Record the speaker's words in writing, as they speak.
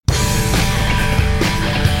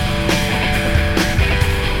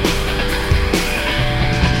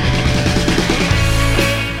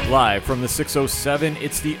Live from the 607,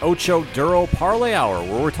 it's the Ocho Duro Parlay Hour,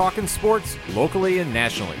 where we're talking sports locally and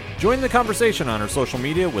nationally. Join the conversation on our social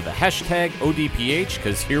media with the hashtag ODPH,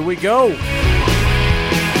 because here we go.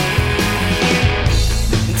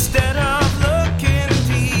 Instead of looking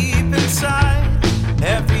deep inside,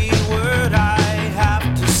 every word I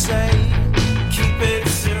have to say, keep it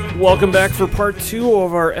simple. Welcome back for part 2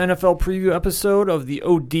 of our NFL preview episode of the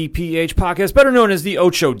ODPH podcast, better known as the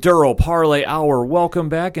Ocho Duro Parlay Hour. Welcome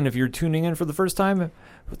back, and if you're tuning in for the first time,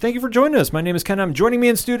 thank you for joining us. My name is Ken. I'm joining me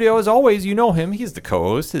in studio, as always. You know him. He's the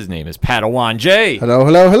co-host. His name is Padawan J. Hello,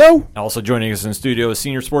 hello, hello. Also joining us in studio is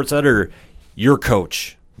senior sports editor, your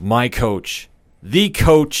coach, my coach, the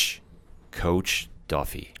coach, Coach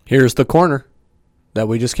Duffy. Here's the corner that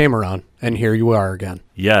we just came around, and here you are again.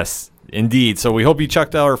 Yes, indeed. So we hope you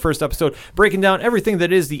checked out our first episode, breaking down everything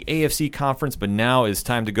that is the AFC conference, but now it's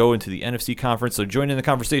time to go into the NFC conference. So join in the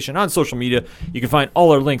conversation on social media. You can find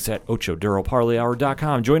all our links at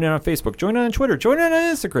OchoDuroParlayHour.com. Join in on Facebook. Join in on Twitter. Join in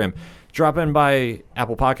on Instagram. Drop in by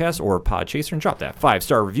Apple Podcasts or Podchaser and drop that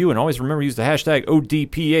 5-star review. And always remember to use the hashtag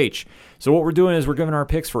ODPH. So what we're doing is we're giving our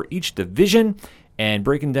picks for each division and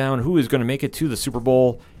breaking down who is going to make it to the Super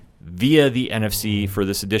Bowl via the NFC for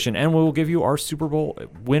this edition, and we will give you our Super Bowl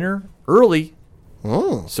winner early.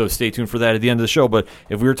 So stay tuned for that at the end of the show. But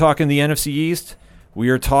if we were talking the NFC East, we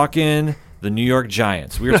are talking the New York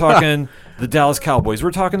Giants. We are talking the Dallas Cowboys.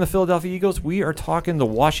 We're talking the Philadelphia Eagles. We are talking the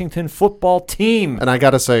Washington Football Team. And I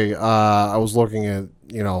got to say, I was looking at,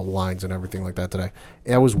 lines and everything like that today.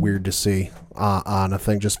 It was weird to see on a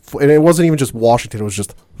thing. And it wasn't even just Washington. It was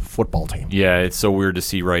just football team. Yeah, it's so weird to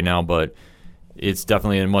see right now, but it's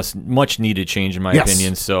definitely a much needed change in my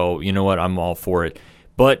opinion. So you know what? I'm all for it.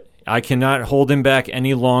 But I cannot hold him back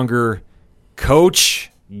any longer.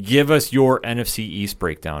 Coach, give us your NFC East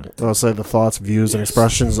breakdown. I'll say the thoughts, views, and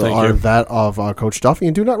expressions are that of Coach Duffy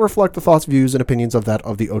and do not reflect the thoughts, views, and opinions of that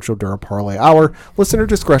of the Ocho Duro Parlay Hour. Listener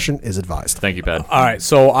discretion is advised. Thank you, Pat. All right,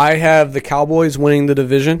 so I have the Cowboys winning the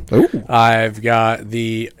division. Ooh. I've got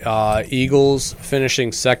the Eagles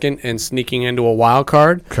finishing second and sneaking into a wild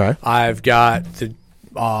card. Okay. I've got the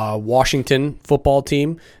Washington football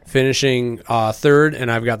team finishing third, and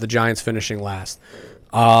I've got the Giants finishing last.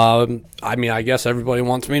 I guess everybody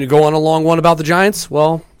wants me to go on a long one about the Giants.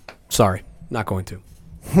 Well, sorry, not going to.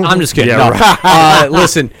 I'm just kidding.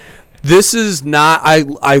 Listen, this is not.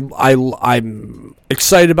 I'm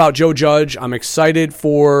excited about Joe Judge. I'm excited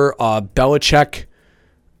for Belichick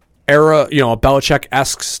era, a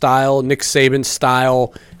Belichick-esque style, Nick Saban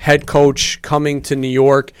style head coach coming to New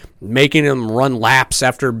York, making him run laps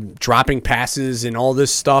after dropping passes and all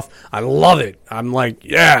this stuff. I love it. I'm like,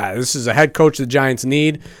 yeah, this is a head coach the Giants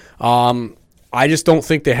need. I just don't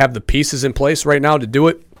think they have the pieces in place right now to do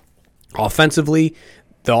it. Offensively,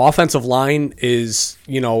 the offensive line is,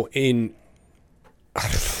 in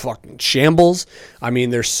fucking shambles. I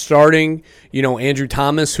mean, they're starting, Andrew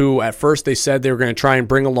Thomas, who at first they said they were going to try and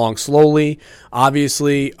bring along slowly.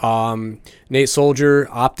 Obviously, Nate Soldier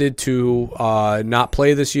opted to not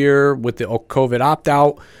play this year with the COVID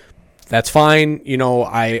opt-out. That's fine.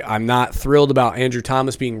 I'm not thrilled about Andrew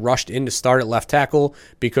Thomas being rushed in to start at left tackle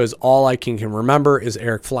because all I can remember is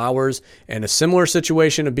Eric Flowers and a similar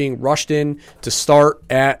situation of being rushed in to start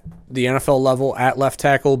at the NFL level at left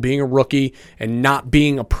tackle, being a rookie and not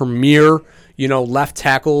being a premier, left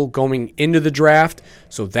tackle going into the draft.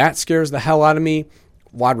 So that scares the hell out of me.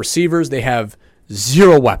 Wide receivers, they have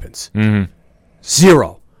zero weapons. Mm-hmm.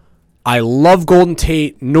 Zero. I love Golden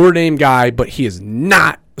Tate, Notre Dame guy, but he is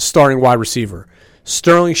not a starting wide receiver.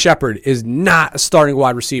 Sterling Shepard is not a starting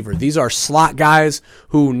wide receiver. These are slot guys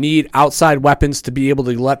who need outside weapons to be able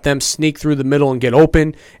to let them sneak through the middle and get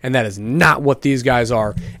open, and that is not what these guys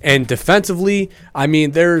are. And defensively,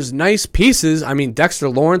 there's nice pieces. Dexter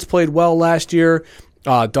Lawrence played well last year.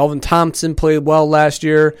 Dalvin Thompson played well last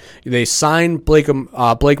year. They signed Blake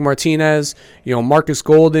Martinez. Marcus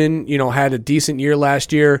Golden, had a decent year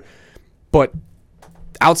last year. But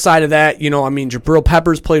outside of that, Jabril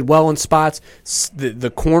Peppers played well in spots.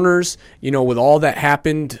 The corners, with all that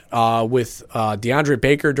happened with DeAndre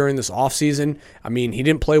Baker during this offseason, he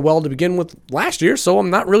didn't play well to begin with last year, so I'm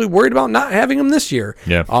not really worried about not having him this year.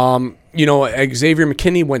 Yeah. Xavier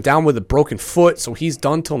McKinney went down with a broken foot, so he's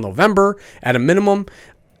done till November at a minimum.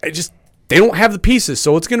 They don't have the pieces,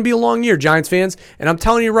 so it's going to be a long year, Giants fans. And I'm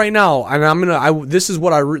telling you right now, and this is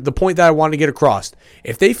what the point that I want to get across.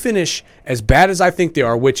 If they finish as bad as I think they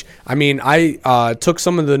are, which I took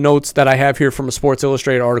some of the notes that I have here from a Sports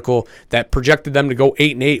Illustrated article that projected them to go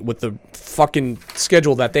 8-8 with the fucking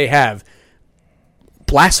schedule that they have.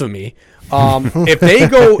 Blasphemy. If they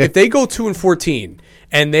go 2-14.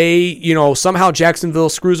 and they, somehow Jacksonville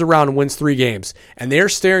screws around and wins 3 games, and they're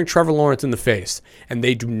staring Trevor Lawrence in the face, and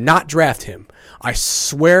they do not draft him, I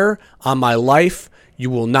swear on my life, you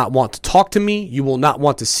will not want to talk to me. You will not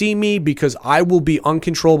want to see me because I will be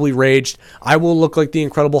uncontrollably raged. I will look like the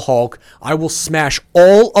Incredible Hulk. I will smash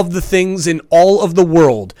all of the things in all of the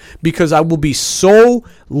world because I will be so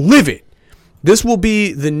livid. This will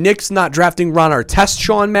be the Knicks not drafting Ron Artest,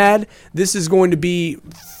 Sean Mad. This is going to be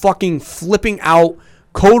fucking flipping out.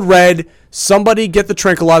 Code red. Somebody get the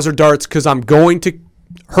tranquilizer darts because I'm going to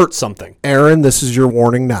hurt something. Aaron, this is your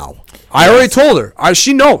warning now. I already told her.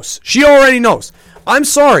 She knows. She already knows. I'm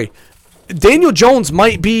sorry. Daniel Jones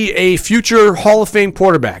might be a future Hall of Fame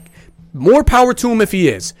quarterback. More power to him if he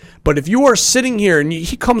is. But if you are sitting here and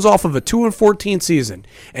he comes off of a 2-14 season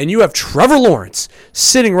and you have Trevor Lawrence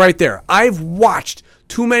sitting right there. I've watched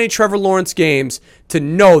too many Trevor Lawrence games to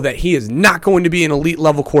know that he is not going to be an elite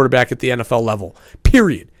level quarterback at the NFL level.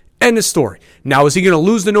 Period. End of story. Now, is he going to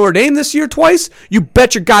lose to Notre Dame this year twice? You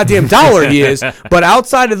bet your goddamn dollar he is. But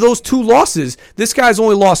outside of those 2 losses, this guy's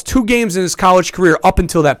only lost 2 games in his college career up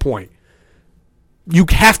until that point. You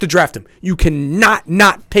have to draft him. You cannot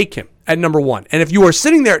not take him at number 1. And if you are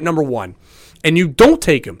sitting there at number 1 and you don't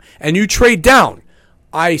take him and you trade down,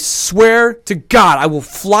 I swear to God, I will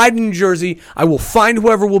fly to New Jersey. I will find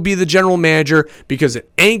whoever will be the general manager because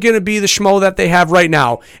it ain't going to be the schmo that they have right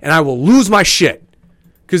now. And I will lose my shit.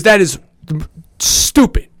 Because that is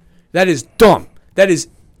stupid. That is dumb. That is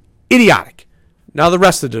idiotic. Now the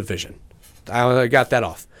rest of the division. I got that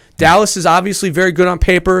off. Dallas is obviously very good on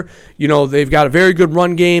paper. They've got a very good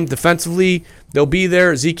run game. Defensively, they'll be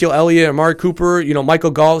there. Ezekiel Elliott, Amari Cooper,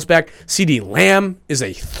 Michael Gallup's back. CeeDee Lamb is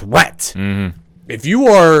a threat. Mm-hmm. If you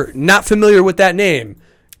are not familiar with that name,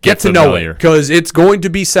 get to know it. Because it's going to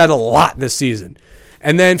be said a lot this season.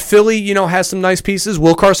 And then Philly, has some nice pieces.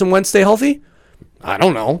 Will Carson Wentz stay healthy? I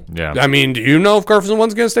don't know. Yeah. I mean, do you know if Carson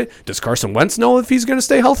Wentz is going to stay? Does Carson Wentz know if he's going to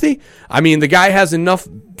stay healthy? I mean, the guy has enough.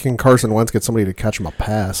 Can Carson Wentz get somebody to catch him a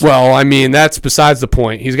pass? Well, I mean, that's besides the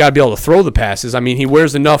point. He's got to be able to throw the passes. I mean, he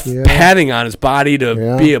wears enough padding on his body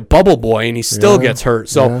to be a bubble boy, and he still gets hurt.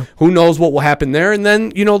 So who knows what will happen there? And then,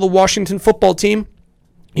 the Washington football team.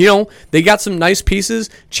 They got some nice pieces.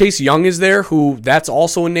 Chase Young is there, who that's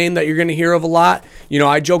also a name that you're going to hear of a lot.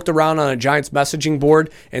 I joked around on a Giants messaging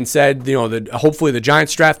board and said, that hopefully the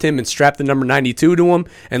Giants draft him and strap the number 92 to him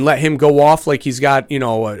and let him go off like he's got,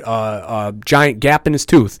 a giant gap in his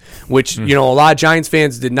tooth, which, a lot of Giants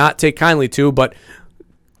fans did not take kindly to, but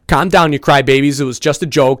calm down, you crybabies. It was just a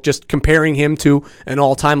joke, just comparing him to an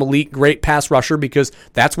all-time elite great pass rusher because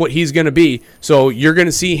that's what he's going to be. So you're going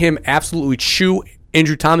to see him absolutely chew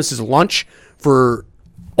Andrew Thomas's lunch for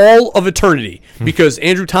all of eternity because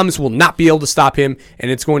Andrew Thomas will not be able to stop him, and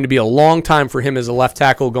it's going to be a long time for him as a left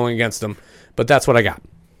tackle going against him. But that's what I got.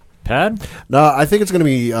 Pad? No, I think it's going to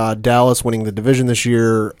be Dallas winning the division this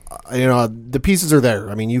year. The pieces are there.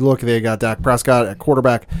 I mean, you look, they got Dak Prescott at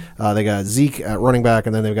quarterback. They got Zeke at running back,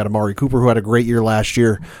 and then they've got Amari Cooper, who had a great year last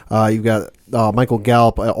year. You've got Michael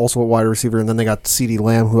Gallup, also a wide receiver, and then they got CeeDee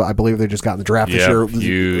Lamb, who I believe they just got in the draft this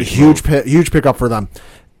year. Huge pickup for them.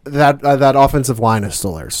 That offensive line is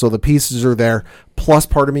still there, so the pieces are there. Plus,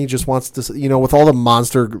 part of me just wants to, with all the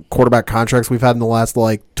monster quarterback contracts we've had in the last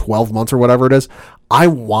 12 months or whatever it is, I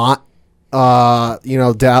want Dak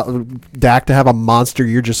to have a monster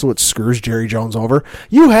year just so it screws Jerry Jones over.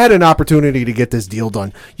 You had an opportunity to get this deal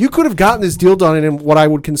done. You could have gotten this deal done in what I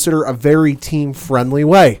would consider a very team-friendly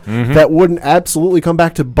way that wouldn't absolutely come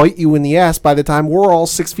back to bite you in the ass by the time we're all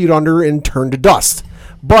 6 feet under and turned to dust.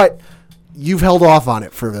 But you've held off on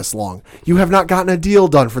it for this long. You have not gotten a deal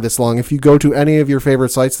done for this long. If you go to any of your favorite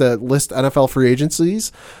sites that list NFL free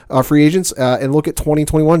agents, and look at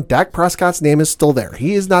 2021, Dak Prescott's name is still there.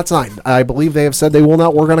 He is not signed. I believe they have said they will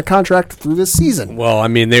not work on a contract through this season. Well, I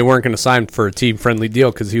mean, they weren't going to sign for a team-friendly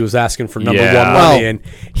deal because he was asking for number one money, and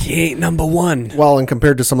he ain't number one. Well, and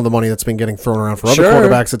compared to some of the money that's been getting thrown around for other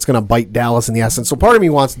quarterbacks, it's going to bite Dallas in the ass. And so part of me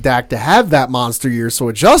wants Dak to have that monster year so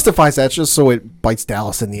it justifies that, just so it bites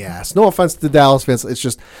Dallas in the ass. No offense to Dallas fans. It's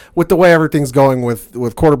just with the way everything's going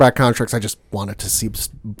with quarterback contracts, I just wanted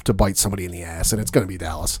to bite somebody in the ass, and it's going to be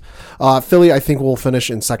Dallas. Philly, I think, will finish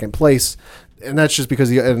in second place, and that's just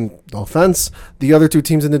because, and no offense, the other two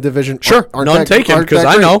teams in the division aren't none taken, because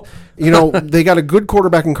I know. They got a good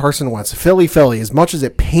quarterback in Carson Wentz. Philly, as much as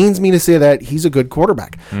it pains me to say that, he's a good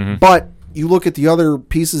quarterback. But you look at the other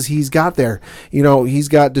pieces he's got there. He's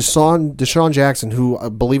got Deshaun Jackson, who I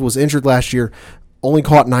believe was injured last year, only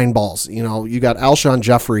caught 9 balls. You got Alshon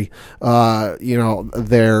Jeffrey,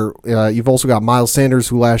 there. You've also got Miles Sanders,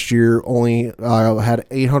 who last year only had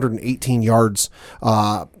 818 yards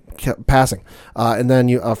passing. And then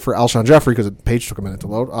for Alshon Jeffrey, because Page took a minute to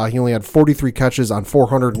load, he only had 43 catches on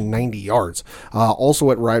 490 yards.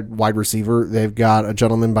 Also at wide receiver, they've got a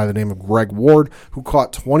gentleman by the name of Greg Ward who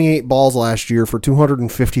caught 28 balls last year for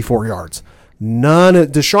 254 yards.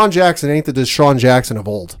 Deshaun Jackson ain't the Deshaun Jackson of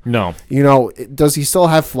old. No. Does he still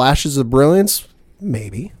have flashes of brilliance?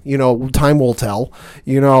 Maybe. Time will tell.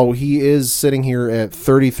 He is sitting here at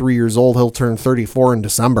 33 years old. He'll turn 34 in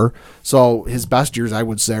December. So his best years, I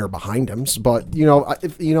would say, are behind him. But,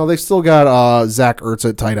 they still got Zach Ertz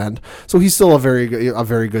at tight end. So he's still a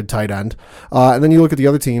very good tight end. And then you look at the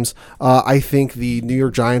other teams. I think the New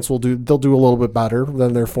York Giants they'll do a little bit better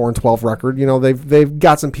than their 4-12 record. They've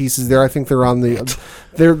got some pieces there. I think they're on the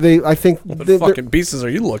What fucking pieces are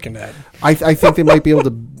you looking at? I think they might be able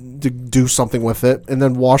to do something with it. And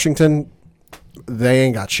then Washington, they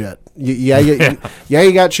ain't got shit.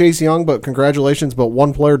 You got Chase Young, but congratulations, but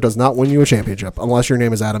one player does not win you a championship unless your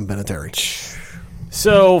name is Adam Vinatieri.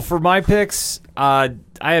 So for my picks, I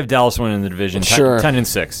have Dallas winning the division, Sure.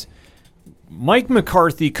 10-6. Mike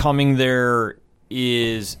McCarthy coming there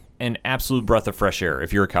is an absolute breath of fresh air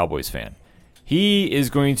if you're a Cowboys fan. He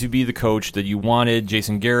is going to be the coach that you wanted.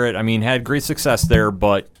 Jason Garrett, had great success there,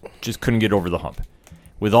 but just couldn't get over the hump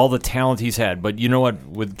with all the talent he's had. But you know what?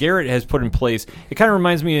 With Garrett has put in place, it kind of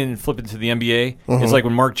reminds me, and flip it to the NBA, it's like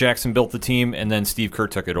when Mark Jackson built the team and then Steve Kerr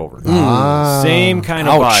took it over. Same kind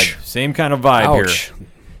of vibe. Same kind of vibe here.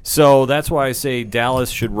 So that's why I say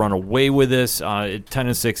Dallas should run away with this.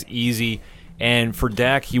 10-6, easy. And for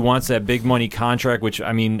Dak, he wants that big money contract, which,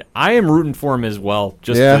 I am rooting for him as well,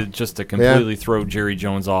 just to completely throw Jerry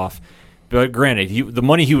Jones off. But granted, the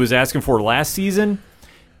money he was asking for last season,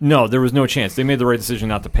 no, there was no chance. They made the right decision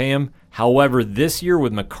not to pay him. However, this year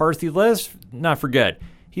with McCarthy, let's not forget,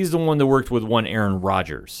 he's the one that worked with one Aaron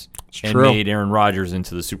Rodgers and made Aaron Rodgers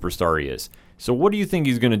into the superstar he is. So what do you think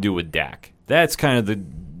he's going to do with Dak? That's kind of the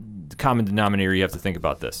common denominator you have to think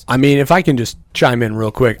about this. If I can just chime in real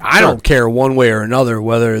quick, I don't care one way or another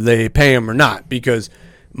whether they pay him or not, because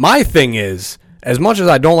my thing is, as much as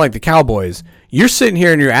I don't like the Cowboys, you're sitting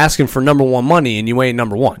here and you're asking for number one money and you ain't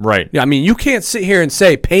number one. Right. You can't sit here and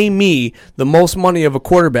say, pay me the most money of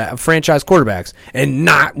franchise quarterbacks and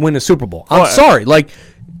not win a Super Bowl. I'm sorry.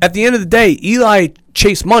 At the end of the day, Eli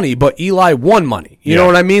chased money, but Eli won money. You know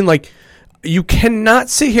what I mean? You cannot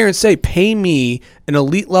sit here and say, pay me an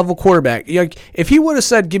elite level quarterback. If he would have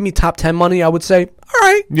said, give me top 10 money, I would say, all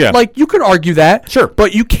right. Yeah. You could argue that. Sure.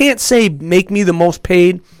 But you can't say, make me the most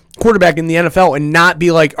paid quarterback in the NFL and not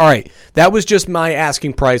be like, all right, that was just my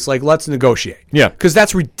asking price. Let's negotiate. Yeah. Because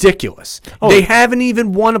that's ridiculous. They haven't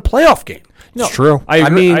even won a playoff game. No, it's true. I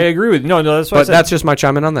agree with no. That's what I said. That's just my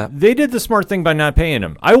chime in on that. They did the smart thing by not paying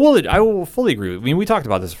him. I will fully agree with. We talked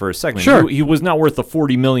about this for a segment. Sure. He was not worth the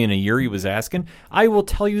 $40 million a year he was asking. I will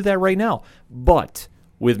tell you that right now. But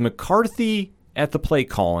with McCarthy at the play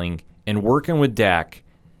calling and working with Dak,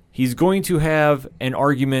 he's going to have an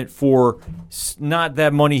argument for not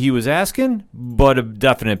that money he was asking, but a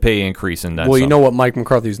definite pay increase in that. Well, you know what Mike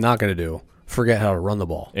McCarthy's not going to do? Forget how to run the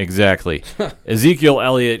ball. Exactly. Ezekiel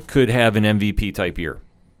Elliott could have an MVP type year.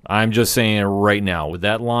 I'm just saying it right now with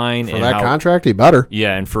that line for and that contract, he better.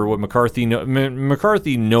 Yeah, and for what McCarthy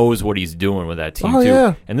McCarthy knows what he's doing with that team too.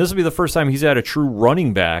 Yeah. And this will be the first time he's had a true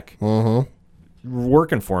running back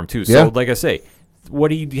working for him too. So like I say,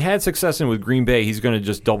 what he had success in with Green Bay, he's going to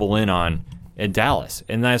just double in on in Dallas.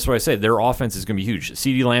 And that's why I say their offense is going to be huge.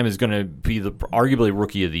 CeeDee Lamb is going to be arguably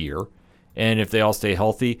rookie of the year. And if they all stay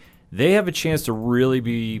healthy, they have a chance to really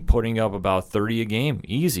be putting up about 30 a game.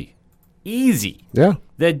 Easy. Yeah.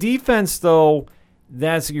 That defense, though,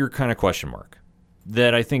 that's your kind of question mark.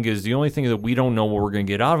 That I think is the only thing that we don't know what we're going to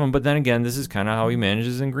get out of him. But then again, this is kind of how he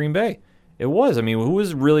manages in Green Bay. It was. Who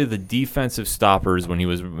was really the defensive stoppers when he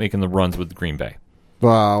was making the runs with Green Bay?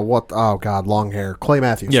 What? Oh, God, long hair. Clay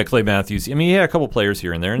Matthews. Yeah, Clay Matthews. He had a couple players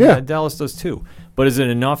here and there, and Dallas does too. But is it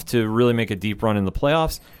enough to really make a deep run in the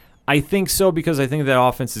playoffs? I think so, because I think that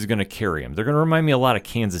offense is going to carry him. They're going to remind me a lot of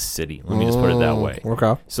Kansas City. Let me just put it that way.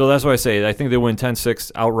 Okay. So that's why I say I think they win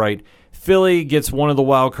 10-6 outright. Philly gets one of the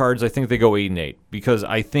wild cards. I think they go 8-8 because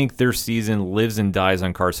I think their season lives and dies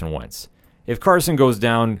on Carson Wentz. If Carson goes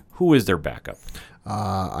down, who is their backup?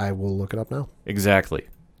 I will look it up now. Exactly.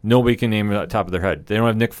 Nobody can name it at the top of their head. They don't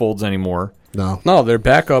have Nick Foles anymore. No, their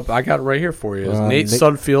backup, I got it right here for you, is Nate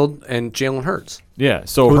Sudfeld and Jalen Hurts. Yeah.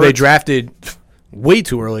 So who they drafted way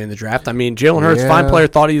too early in the draft. Jalen Hurts, fine player,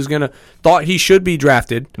 thought he should be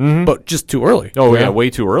drafted, but just too early. Oh, yeah, way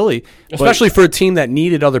too early. Especially for a team that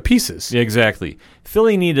needed other pieces. Exactly.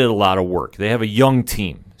 Philly needed a lot of work. They have a young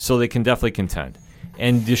team, so they can definitely contend.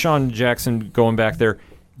 And Deshaun Jackson going back there,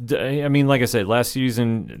 I mean, like I said, last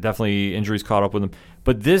season, definitely injuries caught up with him.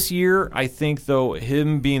 But this year, I think, though,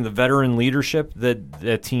 him being the veteran leadership that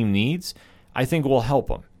that team needs, I think will help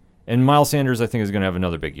him. And Miles Sanders, I think, is going to have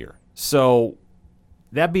another big year. So,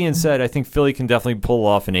 that being said, I think Philly can definitely pull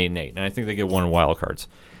off an 8-8, and I think they get one wild cards.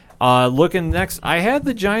 Looking next, I had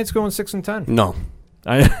the Giants going 6-10. No.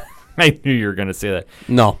 I knew you were going to say that.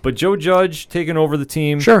 No. But Joe Judge taking over the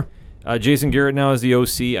team. Sure. Jason Garrett now as the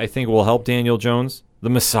OC, I think will help Daniel Jones, the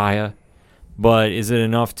Messiah. But is it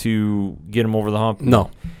enough to get him over the hump?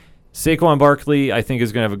 No. Saquon Barkley, I think,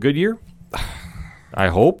 is going to have a good year. I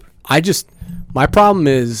hope. My problem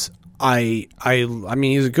is, I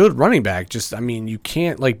mean, he's a good running back. You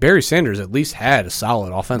can't, like, Barry Sanders at least had a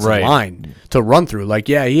solid offensive line to run through. Like,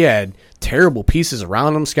 yeah, he had terrible pieces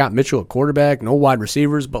around him. Scott Mitchell at quarterback, no wide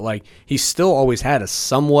receivers, but, like, he still always had a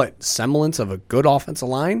somewhat semblance of a good offensive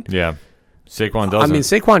line. Yeah. Saquon doesn't. I mean,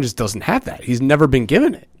 Saquon just doesn't have that. He's never been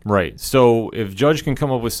given it. Right. So if Judge can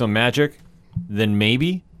come up with some magic, then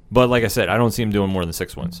maybe. But like I said, I don't see him doing more than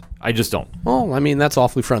 6 wins. I just don't. Well, I mean, that's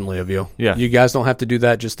awfully friendly of you. Yeah. You guys don't have to do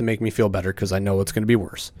that just to make me feel better because I know it's going to be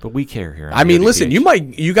worse. But we care here. I mean, listen,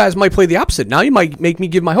 you guys might play the opposite. Now you might make me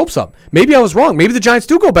give my hopes up. Maybe I was wrong. Maybe the Giants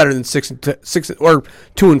do go better than 6 or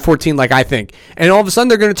 2-14, like I think. And all of a sudden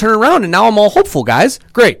they're going to turn around, and now I'm all hopeful, guys.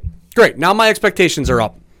 Great. Now my expectations are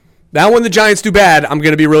up. Now when the Giants do bad, I'm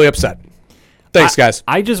going to be really upset. Thanks, guys.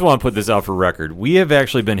 I just want to put this out for record. We have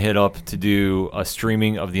actually been hit up to do a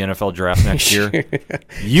streaming of the NFL draft next year.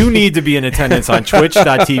 You need to be in attendance on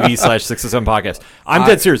twitch.tv/607 podcast. I'm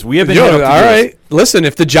dead serious. We have been hit up to do all right. this. Listen,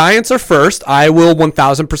 if the Giants are first, I will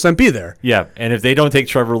 1,000% be there. Yeah, and if they don't take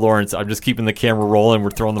Trevor Lawrence, I'm just keeping the camera rolling.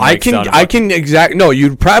 We're throwing the mics down. No,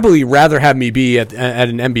 you'd probably rather have me be at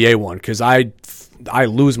an NBA one because I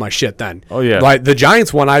lose my shit then. Oh, yeah. Like the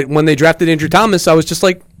Giants one, when they drafted Andrew Thomas, I was just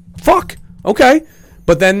like, fuck. Okay.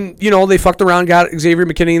 But then, they fucked around, got Xavier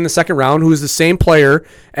McKinney in the second round, who is the same player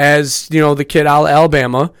as, the kid out of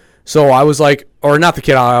Alabama. So I was like, or not the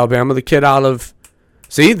kid out of Alabama, the kid out of,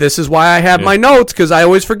 see, this is why I have my notes, because I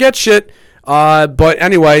always forget shit. But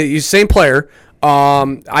anyway, he's the same player.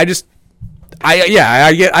 I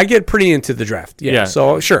get pretty into the draft. Yeah.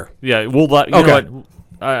 So sure. Yeah, we'll let you know what.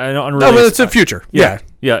 I know, no, but it's the future. Yeah.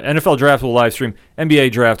 NFL draft we'll live stream.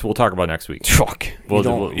 NBA draft we'll talk about next week. Fuck. You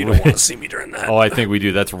don't want to see me during that. Oh, I think we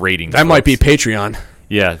do. That's ratings. That might be Patreon.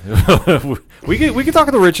 Yeah, we can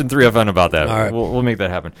talk to Rich and 3FN about that. All right. We'll make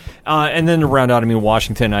that happen. And then to round out,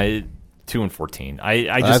 Washington,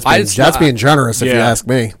 2-14. That's being generous if you ask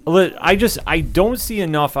me. I don't see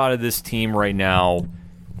enough out of this team right now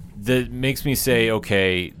that makes me say,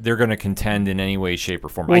 okay, they're going to contend in any way, shape, or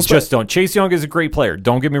form. I just don't. Chase Young is a great player.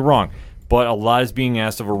 Don't get me wrong. But a lot is being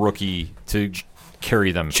asked of a rookie to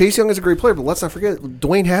carry them. Chase Young is a great player, but let's not forget,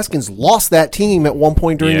 Dwayne Haskins lost that team at one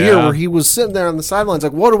point during the year where he was sitting there on the sidelines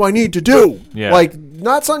like, what do I need to do? Yeah. Like,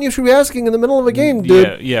 not something you should be asking in the middle of a game,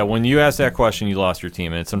 dude. Yeah, when you ask that question, you lost your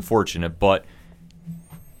team, and it's unfortunate, but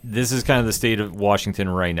this is kind of the state of Washington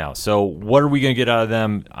right now. So what are we going to get out of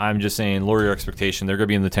them? I'm just saying, lower your expectation. They're going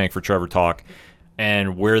to be in the tank for Trevor Talk.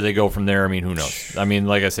 And where they go from there, who knows?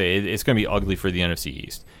 Like I say, it's going to be ugly for the NFC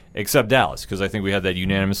East. Except Dallas, because I think we had that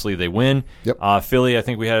unanimously. They win. Yep. Philly, I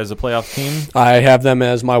think we had as a playoff team. I have them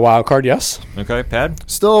as my wild card, yes. Okay, Pad?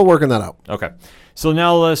 Still working that out. Okay. So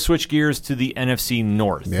now let's switch gears to the NFC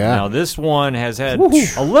North. Yeah. Now this one has had a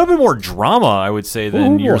little bit more drama, I would say,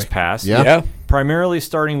 than years past. Yeah. Primarily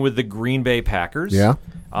starting with the Green Bay Packers. Yeah.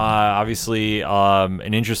 Obviously,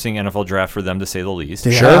 an interesting NFL draft for them, to say the least.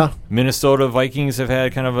 Yeah. Sure. Minnesota Vikings have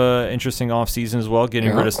had kind of an interesting offseason as well,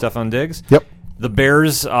 getting rid of Stephon Diggs. Yep. The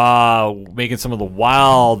Bears making some of the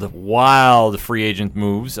wild free agent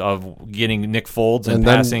moves of getting Nick Foles and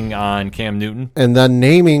passing on Cam Newton. And then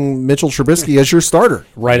naming Mitchell Trubisky as your starter.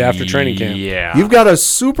 Right after training camp. Yeah. You've got a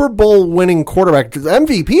Super Bowl winning quarterback,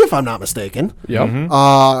 MVP if I'm not mistaken, Yep.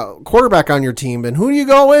 quarterback on your team. And who do you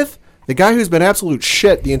go with? The guy who's been absolute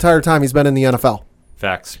shit the entire time he's been in the NFL.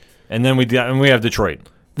 Facts. And then we have Detroit.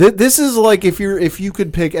 This is like if you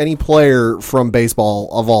could pick any player from baseball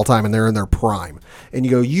of all time and they're in their prime, and you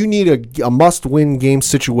go, you need a must-win game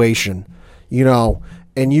situation,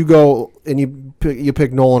 and you go and you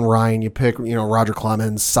pick Nolan Ryan, you pick Roger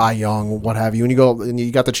Clemens, Cy Young, what have you, and you go and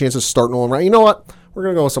you got the chance to start Nolan Ryan. You know what? We're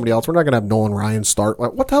gonna go with somebody else. We're not gonna have Nolan Ryan start.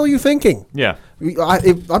 Like, what the hell are you thinking? Yeah.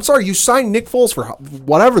 I'm sorry. You signed Nick Foles for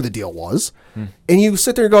whatever the deal was, and you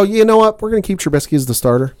sit there and go, you know what? We're gonna keep Trubisky as the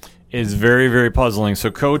starter. Is very, very puzzling. So,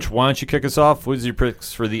 Coach, why don't you kick us off? What's your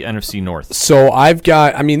picks for the NFC North? So I've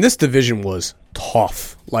got, this division was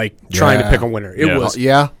tough, trying to pick a winner. It was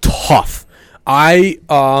tough. I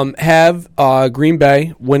have Green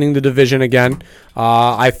Bay winning the division again.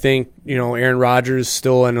 I think, Aaron Rodgers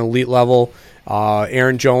still an elite level.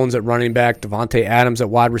 Aaron Jones at running back, Devontae Adams at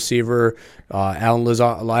wide receiver, Alan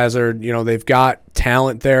Lazard, they've got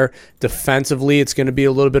talent there. Defensively, it's going to be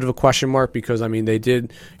a little bit of a question mark because, they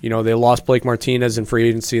did, they lost Blake Martinez in free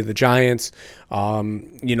agency of the Giants.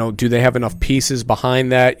 Do they have enough pieces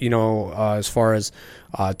behind that, as far as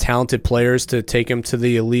talented players to take him to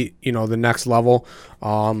the elite, the next level?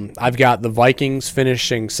 I've got the Vikings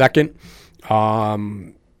finishing second.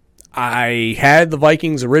 I had the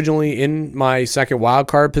Vikings originally in my second wild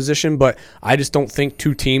card position, but I just don't think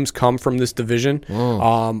two teams come from this division.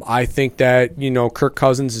 I think that, Kirk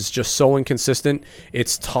Cousins is just so inconsistent.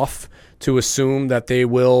 It's tough to assume that they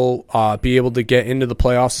will be able to get into the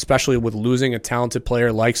playoffs, especially with losing a talented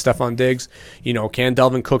player like Stephon Diggs. Can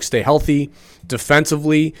Dalvin Cook stay healthy?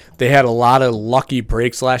 Defensively, they had a lot of lucky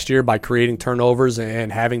breaks last year by creating turnovers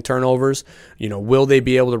and having turnovers. Will they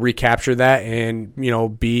be able to recapture that and,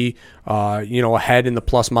 be, ahead in the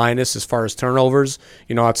plus minus as far as turnovers?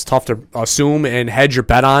 It's tough to assume and hedge your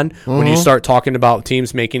bet on when you start talking about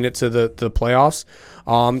teams making it to the playoffs.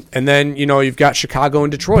 And then, you've got Chicago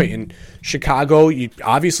and Detroit. And Chicago, you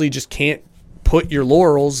obviously just can't put your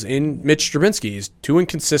laurels in Mitch Trubisky. He's too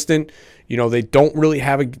inconsistent. They don't really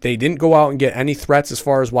they didn't go out and get any threats as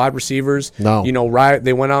far as wide receivers. No.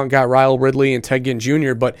 They went out and got Ryle Ridley and Ted Ginn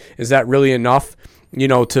Jr., but is that really enough,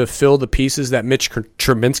 to fill the pieces that Mitch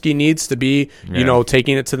Trubisky needs to be,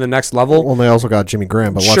 taking it to the next level? Well, they also got Jimmy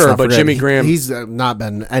Graham, but let's Sure, not but forget, Jimmy Graham- he's not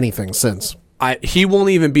been anything since. He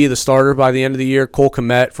won't even be the starter by the end of the year. Cole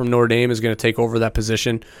Kmet from Notre Dame is going to take over that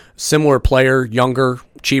position. Similar player, younger,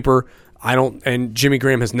 cheaper. And Jimmy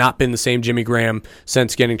Graham has not been the same Jimmy Graham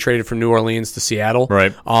since getting traded from New Orleans to Seattle.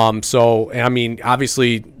 Right.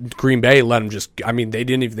 Obviously Green Bay let him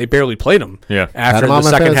they barely played him. Yeah. After the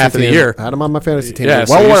second half of the year. Had him on my fantasy team. Yeah,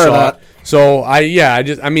 Well aware of that. So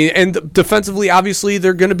and defensively, obviously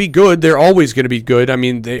they're going to be good. They're always going to be good.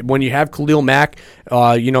 When you have Khalil Mack,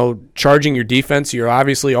 charging your defense, you're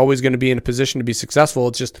obviously always going to be in a position to be successful.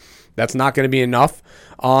 It's just that's not going to be enough.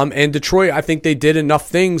 And Detroit, I think they did enough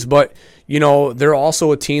things, but they're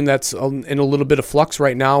also a team that's in a little bit of flux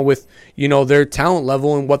right now with their talent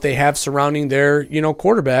level and what they have surrounding their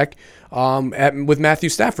quarterback with Matthew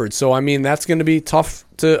Stafford. So that's going to be tough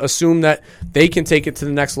to assume that they can take it to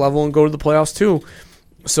the next level and go to the playoffs too.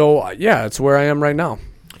 So it's where I am right now.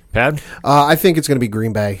 Pat? I think it's going to be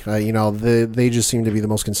Green Bay. They just seem to be the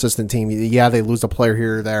most consistent team. Yeah, they lose a player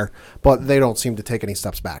here or there, but they don't seem to take any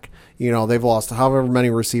steps back. They've lost however many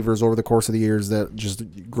receivers over the course of the years, that just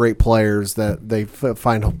great players that they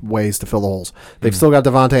find ways to fill the holes. They've still got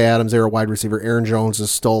Devontae Adams there, a wide receiver. Aaron Jones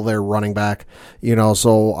is still their running back.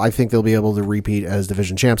 So I think they'll be able to repeat as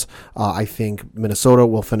division champs. I think Minnesota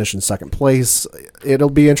will finish in second place. It'll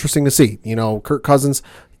be interesting to see. Kirk Cousins,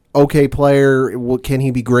 okay player. Can he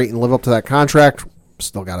be great and live up to that contract?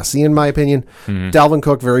 Still got to see, in my opinion. Dalvin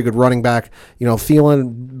Cook, very good running back.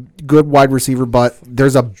 Thielen, good wide receiver, but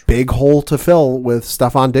there's a big hole to fill with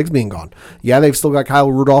Stephon Diggs being gone. Yeah, they've still got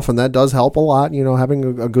Kyle Rudolph, and that does help a lot.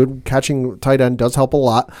 Having a good catching tight end does help a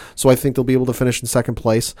lot. So I think they'll be able to finish in second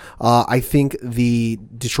place. I think the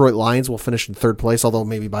Detroit Lions will finish in third place, although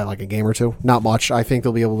maybe by like a game or two. Not much. I think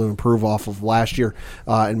they'll be able to improve off of last year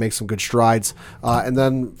and make some good strides. And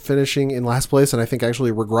then finishing in last place, and I think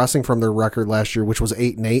actually regressing from their record last year, which was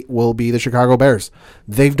 8-8, will be the Chicago Bears.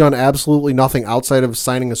 They've done absolutely nothing outside of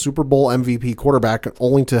signing a Super Bowl MVP quarterback,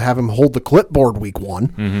 only to have him hold the clipboard week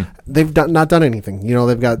one. They've not done anything.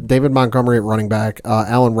 They've got David Montgomery at running back,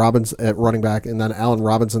 Allen Robinson at running back, and then Allen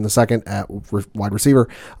Robinson the second at wide receiver.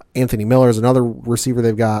 Anthony Miller is another receiver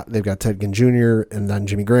they've got. They've got Ted Ginn Jr. and then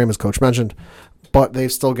Jimmy Graham, as Coach mentioned. But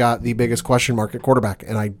they've still got the biggest question mark at quarterback,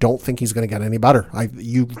 and I don't think he's going to get any better.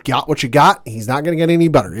 You got what you got. He's not going to get any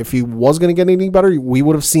better. If he was going to get any better, we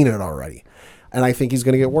would have seen it already. And I think he's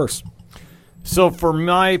going to get worse. So for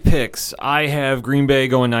my picks, I have Green Bay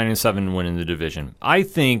going 9-7 and winning the division. I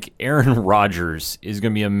think Aaron Rodgers is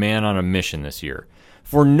going to be a man on a mission this year,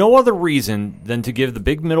 for no other reason than to give the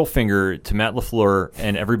big middle finger to Matt LaFleur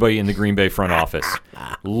and everybody in the Green Bay front office.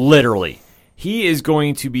 Literally. He is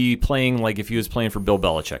going to be playing like if he was playing for Bill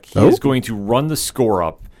Belichick. He is going to run the score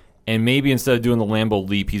up, and maybe instead of doing the Lambeau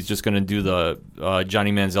leap, he's just going to do the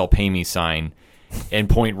Johnny Manziel pay me sign and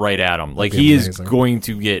point right at him. Like, he is going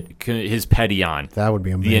to get his petty on. That would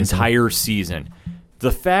be amazing. The entire season.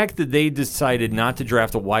 The fact that they decided not to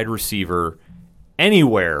draft a wide receiver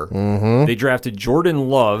anywhere, they drafted Jordan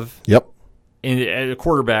Love as a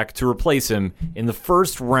quarterback to replace him in the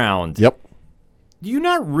first round. Yep. Do you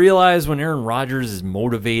not realize when Aaron Rodgers is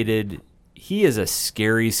motivated, he is a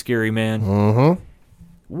scary, scary man. Mm-hmm.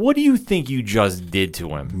 What do you think you just did to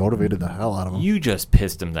him? Motivated the hell out of him. You just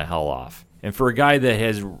pissed him the hell off. And for a guy that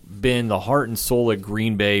has been the heart and soul at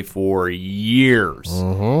Green Bay for years,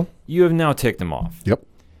 you have now ticked him off. Yep.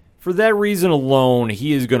 For that reason alone,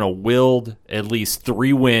 he is going to wield at least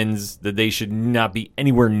 3 wins that they should not be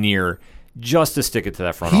anywhere near just to stick it to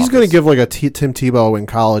that front office. He's going to give like a Tim Tebow in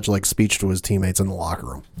college like speech to his teammates in the locker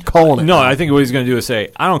room. Calling it. No, I think what he's going to do is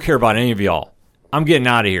say, I don't care about any of y'all. I'm getting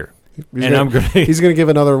out of here. He's going to give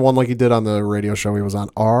another one like he did on the radio show he was on,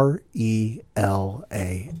 RELAX.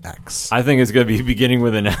 I think it's going to be beginning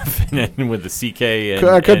with an F and ending with a CK.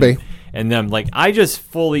 And, Could be. And them. Like, I just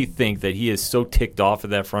fully think that he is so ticked off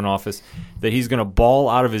at that front office that he's going to ball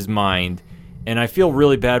out of his mind. And I feel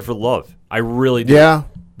really bad for Love. I really do. Yeah.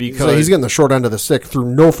 Because so he's getting the short end of the stick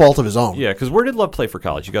through no fault of his own. Yeah, because where did Love play for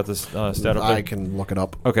college? You got this stat up there? I can look it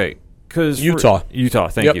up. Okay. Because Utah,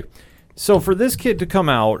 thank you. So for this kid to come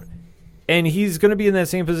out, and he's going to be in that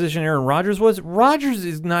same position Aaron Rodgers was. Rodgers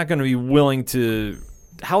is not going to be willing to.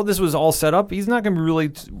 How this was all set up, he's not going to be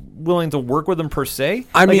really willing to work with him per se.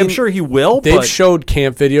 I mean, I'm sure he will. They've showed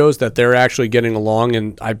camp videos that they're actually getting along,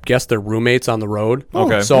 and I guess they're roommates on the road.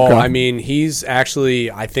 Okay. So, Okay. I mean, he's actually,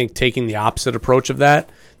 I think, taking the opposite approach of that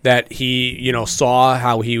he, saw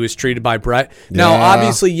how he was treated by Brett. Now, Yeah.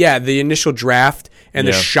 obviously, the initial draft and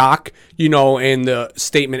the shock, and the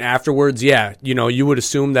statement afterwards, you would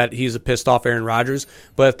assume that he's a pissed off Aaron Rodgers.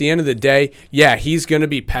 But at the end of the day, he's going to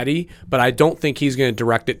be petty, but I don't think he's going to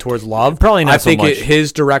direct it towards Love. Probably not I think so much.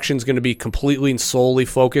 his direction is going to be completely and solely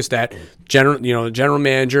focused at general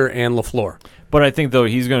manager and LaFleur. But I think, though,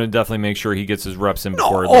 he's going to definitely make sure he gets his reps in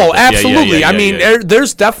before. Oh, absolutely. Yeah, I mean,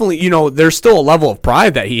 there's definitely, there's still a level of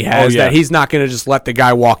pride that he has that he's not going to just let the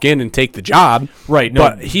guy walk in and take the job. Right, no.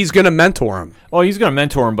 But he's going to mentor him. Oh, he's going to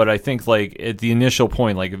mentor him, but I think, like, at the initial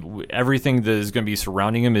point, like, everything that is going to be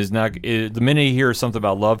surrounding him is not the minute he hears something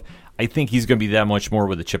about Love, I think he's going to be that much more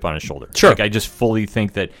with a chip on his shoulder. Sure. Like, I just fully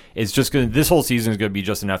think that it's just going to, this whole season is going to be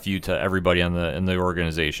just an FU to everybody in the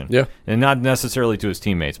organization. Yeah. And not necessarily to his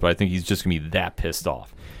teammates, but I think he's just going to be that pissed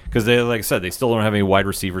off. Because they, like I said, they still don't have any wide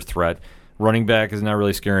receiver threat. Running back is not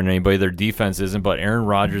really scaring anybody. Their defense isn't, but Aaron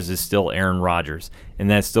Rodgers is still Aaron Rodgers. And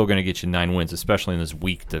that's still going to get you 9 wins, especially in this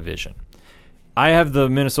weak division. I have the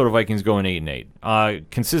Minnesota Vikings going 8-8.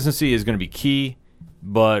 Consistency is going to be key,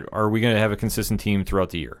 but are we going to have a consistent team throughout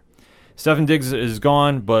the year? Stephen Diggs is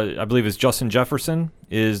gone, but I believe it's Justin Jefferson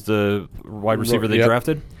is the wide receiver they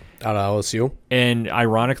drafted. Out of LSU. And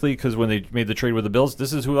ironically, because when they made the trade with the Bills,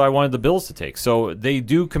 this is who I wanted the Bills to take. So they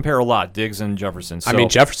do compare a lot, Diggs and Jefferson. So, I mean,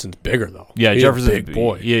 Jefferson's bigger, though. Yeah, He's Jefferson's a big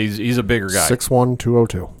boy. Yeah, he's a bigger guy. 6'1",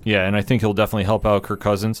 202. Yeah, and I think he'll definitely help out Kirk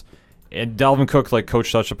Cousins. And Dalvin Cook, like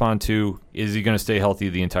Coach touched upon too, is he going to stay healthy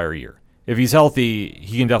the entire year? If he's healthy,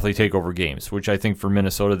 he can definitely take over games, which I think for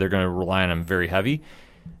Minnesota, they're going to rely on him very heavy.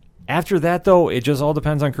 After that, though, it just all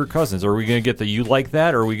depends on Kirk Cousins. Are we going to get the you like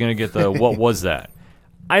that, or are we going to get the what was that?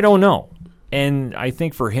 I don't know. And I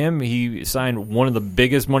think for him, he signed one of the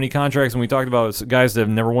biggest money contracts, and we talked about guys that have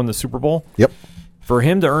never won the Super Bowl. Yep. For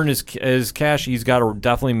him to earn his cash, he's got to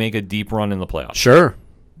definitely make a deep run in the playoffs. Sure.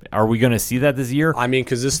 Are we going to see that this year? I mean,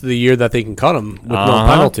 because this is the year that they can cut him with no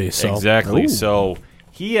penalty. So. Exactly. Ooh. So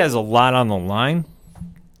he has a lot on the line.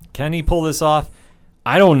 Can he pull this off?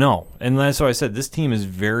 I don't know. And that's why I said this team is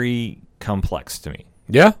very complex to me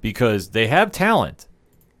Yeah. because they have talent,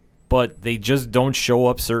 but they just don't show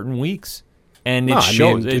up certain weeks. And it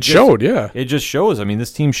shows. It showed, yeah. It just shows. I mean,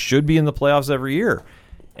 this team should be in the playoffs every year.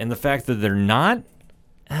 And the fact that they're not,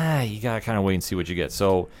 you got to kind of wait and see what you get.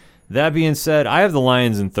 So that being said, I have the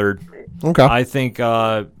Lions in third. Okay. I think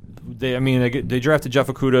they drafted Jeff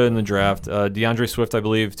Okudah in the draft, DeAndre Swift, I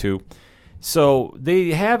believe, too. So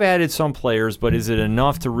they have added some players, but is it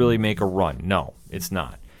enough to really make a run? No, it's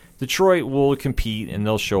not. Detroit will compete and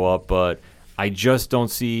they'll show up, but I just don't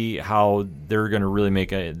see how they're going to really make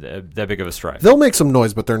that big of a stride. They'll make some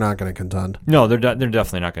noise, but they're not going to contend. No, they're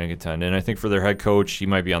definitely not going to contend. And I think for their head coach, he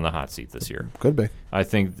might be on the hot seat this year. Could be. I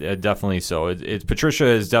think definitely so. It's Patricia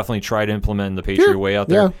has definitely tried to implement the Patriot way out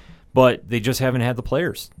there, but they just haven't had the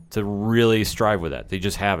players to really strive with that. They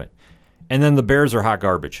just haven't. And then the Bears are hot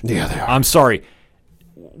garbage. Yeah, they are. I'm sorry.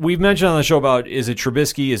 We've mentioned on the show about is it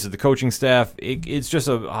Trubisky, is it the coaching staff? It's just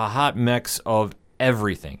a hot mix of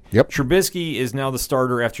everything. Yep. Trubisky is now the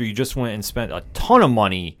starter after you just went and spent a ton of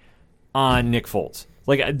money on Nick Foles.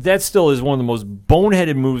 Like, that still is one of the most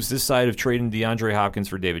boneheaded moves this side of trading DeAndre Hopkins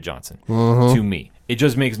for David Johnson, to me. It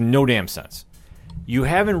just makes no damn sense. You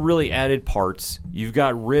haven't really added parts. You've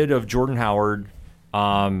got rid of Jordan Howard.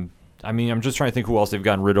 I'm just trying to think who else they've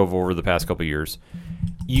gotten rid of over the past couple of years.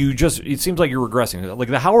 it seems like you're regressing. Like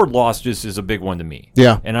the Howard loss just is a big one to me.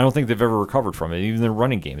 Yeah. And I don't think they've ever recovered from it. Even their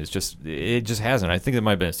running game it just hasn't. I think it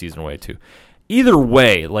might have been a season away too. Either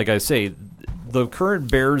way, like I say, the current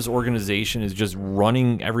Bears organization is just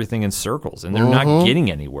running everything in circles, and they're not getting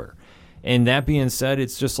anywhere. And that being said,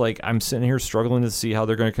 it's just like I'm sitting here struggling to see how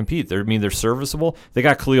they're going to compete. They're serviceable. They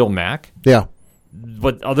got Khalil Mack. Yeah.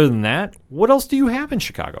 But other than that, what else do you have in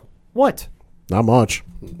Chicago? What? Not much.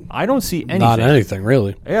 I don't see anything. Not anything,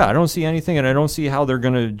 really. Yeah, I don't see anything, and I don't see how they're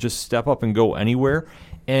going to just step up and go anywhere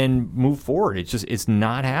and move forward. It's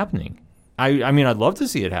not happening. I mean, I'd love to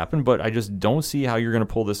see it happen, but I just don't see how you're going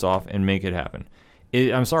to pull this off and make it happen.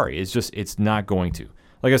 I'm sorry. It's not going to.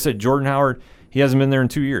 Like I said, Jordan Howard, he hasn't been there in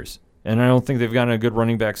 2 years, and I don't think they've gotten a good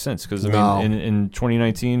running back since because, I mean, in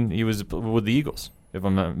 2019, he was with the Eagles, if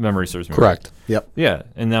my memory serves me Correct. right. Yep. Yeah,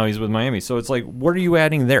 and now he's with Miami. So it's like, what are you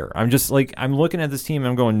adding there? I'm just like, I'm looking at this team and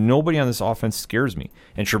I'm going, nobody on this offense scares me.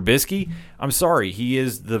 And Trubisky, I'm sorry, he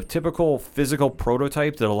is the typical physical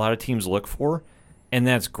prototype that a lot of teams look for, and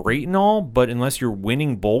that's great and all, but unless you're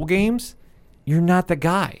winning bowl games, you're not the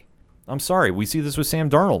guy. I'm sorry. We see this with Sam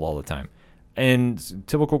Darnold all the time. And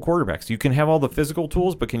typical quarterbacks. You can have all the physical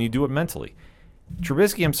tools, but can you do it mentally?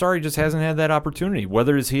 Trubisky, I'm sorry, just hasn't had that opportunity.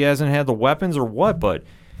 Whether it's he hasn't had the weapons or what, but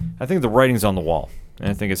I think the writing's on the wall, and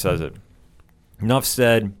I think it says it. Enough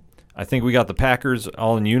said. I think we got the Packers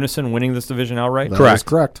all in unison winning this division outright. That is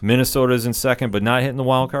correct. Minnesota's in second, but not hitting the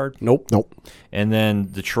wild card. Nope. And then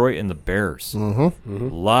Detroit and the Bears. Mm-hmm.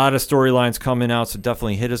 A lot of storylines coming out, so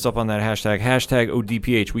definitely hit us up on that hashtag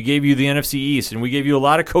ODPH. We gave you the NFC East, and we gave you a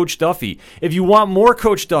lot of Coach Duffy. If you want more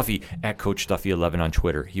Coach Duffy, at Coach Duffy11 on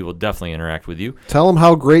Twitter. He will definitely interact with you. Tell him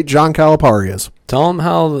how great John Calipari is. Tell me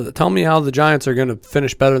how the Giants are going to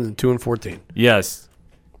finish better than 2-14. Yes.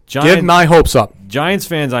 Get my hopes up. Giants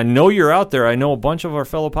fans, I know you're out there. I know a bunch of our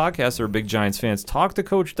fellow podcasts are big Giants fans. Talk to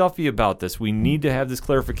Coach Duffy about this. We need to have this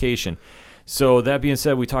clarification. So that being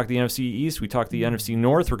said, we talked the NFC East. We talked the NFC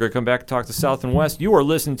North. We're going to come back and talk the South and West. You are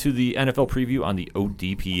listening to the NFL Preview on the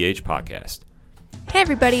ODPH podcast. Hey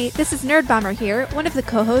everybody, this is Nerd Bomber here, one of the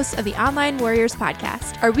co-hosts of the Online Warriors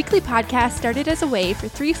podcast. Our weekly podcast started as a way for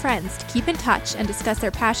three friends to keep in touch and discuss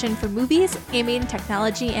their passion for movies, gaming,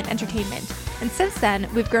 technology, and entertainment. And since then,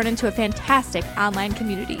 we've grown into a fantastic online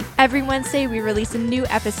community. Every Wednesday, we release a new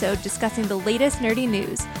episode discussing the latest nerdy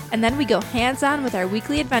news, and then we go hands-on with our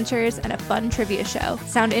weekly adventures and a fun trivia show.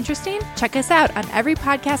 Sound interesting? Check us out on every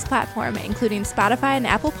podcast platform, including Spotify and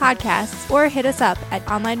Apple Podcasts, or hit us up at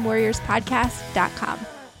onlinewarriorspodcast.com.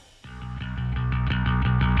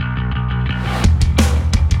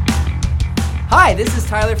 Hi, this is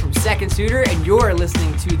Tyler from Second Suitor, and you're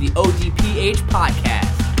listening to the ODPH podcast.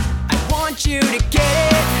 I want you to get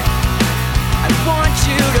it. I want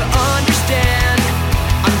you to understand.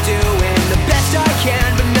 I'm doing the best I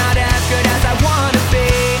can, but not as good as I want to be.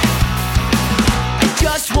 I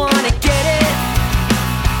just want to get it.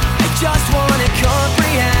 I just want to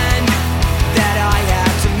comprehend that I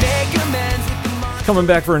have to make amends with the monster. Coming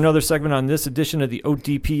back for another segment on this edition of the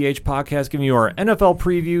ODPH podcast, giving you our NFL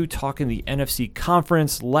preview, talking the NFC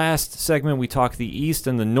Conference. Last segment, we talked the East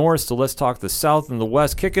and the North, so let's talk the South and the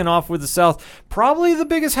West. Kicking off with the South, probably the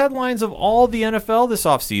biggest headlines of all the NFL this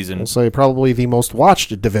offseason. I'll say probably the most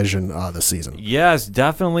watched division this season. Yes,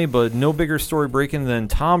 definitely, but no bigger story breaking than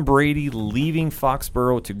Tom Brady leaving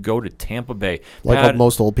Foxborough to go to Tampa Bay. Like Pat, what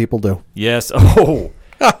most old people do. yes. Oh,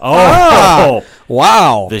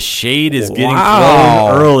 Wow. the shade is getting Wow.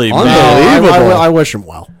 thrown early, man. Unbelievable. I wish him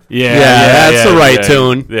well. Yeah, that's the right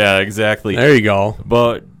tune. Yeah, exactly. There you go.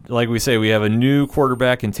 But like we say, we have a new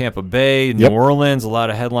quarterback in Tampa Bay, New Yep. Orleans, a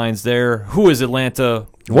lot of headlines there. Who is Atlanta?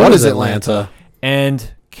 What is Atlanta?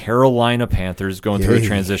 And Carolina Panthers going through a Yay.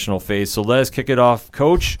 transitional phase. So let's kick it off.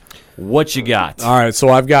 Coach, what you got? All right, so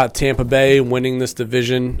I've got Tampa Bay winning this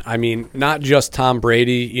division. I mean, not just Tom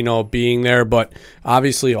Brady, being there, but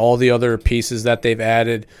obviously all the other pieces that they've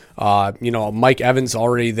added. Mike Evans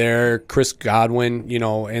already there, Chris Godwin,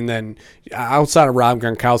 and then outside of Rob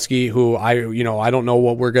Gronkowski, who I don't know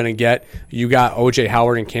what we're gonna get. You got OJ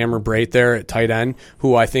Howard and Cameron Brate there at tight end,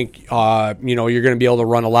 who I think you're gonna be able to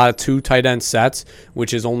run a lot of two tight end sets,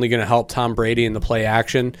 which is only gonna help Tom Brady in the play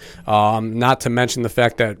action. Not to mention the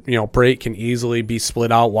fact that Brate can easily be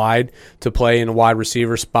split out wide to play in a wide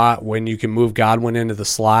receiver spot when you can move Godwin into the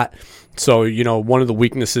slot. So, one of the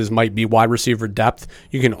weaknesses might be wide receiver depth.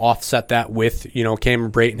 You can offset that with,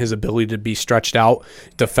 Cameron Brate and his ability to be stretched out.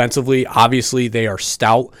 Defensively, obviously, they are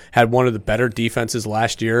stout, had one of the better defenses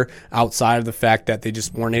last year outside of the fact that they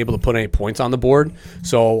just weren't able to put any points on the board.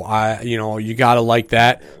 So, you got to like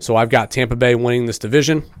that. So, I've got Tampa Bay winning this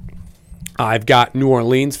division. I've got New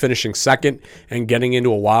Orleans finishing second and getting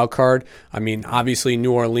into a wild card. I mean, obviously,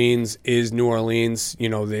 New Orleans is New Orleans. You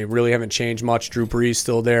know, they really haven't changed much. Drew Brees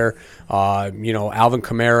still there. You know, Alvin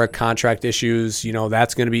Kamara, contract issues. You know,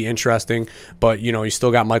 that's going to be interesting. But, you know, you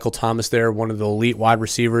still got Michael Thomas there, one of the elite wide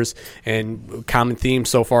receivers. And common theme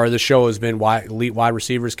so far of the show has been why elite wide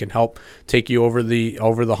receivers can help take you over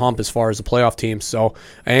the hump as far as the playoff teams. So,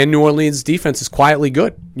 and New Orleans defense is quietly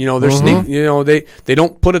good. You know, they're you know, they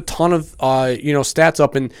don't put a ton of you know, stats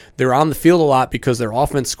up, and they're on the field a lot because their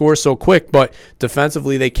offense scores so quick, but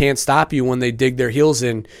defensively they can't stop you when they dig their heels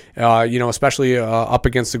in, you know, especially up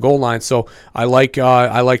against the goal line. So I like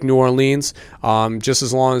New Orleans, just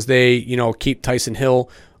as long as they, you know, keep Tyson Hill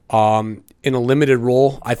in a limited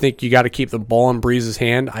role. I think you got to keep the ball in Breeze's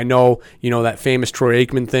hand. I know, you know, that famous Troy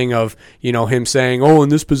Aikman thing of, you know, him saying, "Oh, in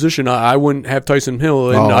this position, I wouldn't have Tyson Hill,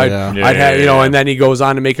 and I'd have, you know," and then he goes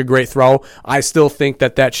on to make a great throw. I still think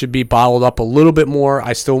that should be bottled up a little bit more.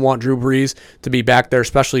 I still want Drew Brees to be back there,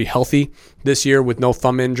 especially healthy this year with no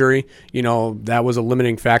thumb injury. You know, that was a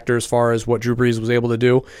limiting factor as far as what Drew Brees was able to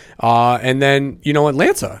do. And then, you know,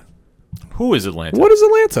 Atlanta. Who is Atlanta? What is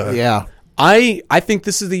Atlanta? Yeah. I think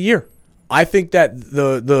this is the year. I think that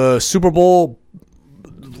the Super Bowl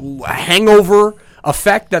hangover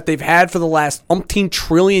effect that they've had for the last umpteen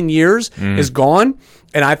trillion years is gone.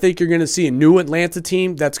 And I think you're going to see a new Atlanta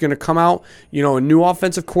team that's going to come out, you know, a new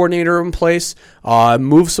offensive coordinator in place,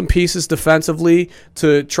 move some pieces defensively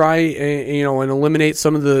to try, you know, and eliminate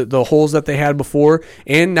some of the holes that they had before.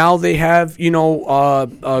 And now they have, you know,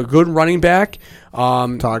 a good running back.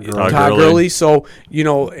 Todd Gurley. So, you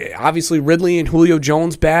know, obviously Ridley and Julio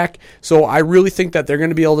Jones back. So I really think that they're going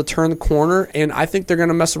to be able to turn the corner, and I think they're going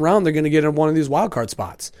to mess around. They're going to get in one of these wild card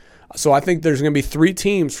spots. So I think there's going to be 3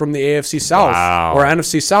 teams from the AFC South or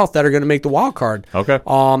NFC South that are going to make the wild card. Okay.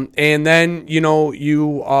 And then, you know,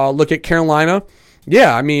 you look at Carolina.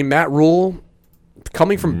 Yeah, I mean, Matt Rule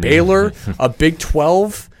coming from Baylor, a Big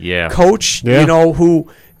 12 coach, you know, who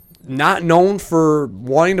not known for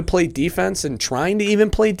wanting to play defense and trying to even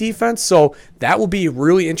play defense. So that will be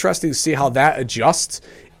really interesting to see how that adjusts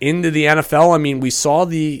into the NFL. I mean, we saw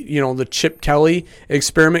the Chip Kelly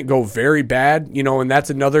experiment go very bad, you know, and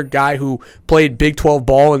that's another guy who played Big 12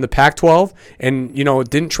 ball in the Pac-12 and, you know,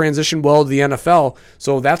 didn't transition well to the NFL.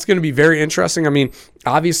 So that's going to be very interesting. I mean,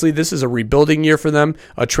 obviously this is a rebuilding year for them,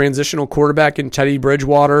 a transitional quarterback in Teddy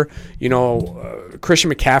Bridgewater, you know,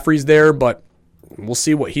 Christian McCaffrey's there, but we'll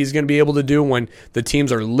see what he's going to be able to do when the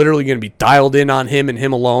teams are literally going to be dialed in on him and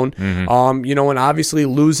him alone. You know, and obviously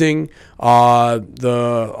losing the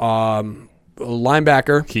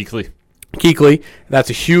linebacker Kuechly, that's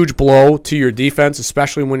a huge blow to your defense,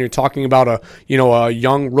 especially when you're talking about a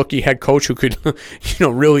young rookie head coach who could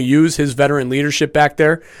really use his veteran leadership back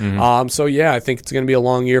there. So yeah, I think it's going to be a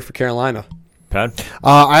long year for Carolina. Pat?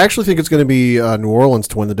 I actually think it's going to be New Orleans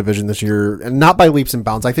to win the division this year, and not by leaps and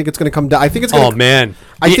bounds. I think it's going to come down. I think it's going. Oh man,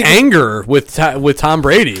 the anger with Tom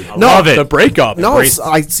Brady. Love it. The breakup. No,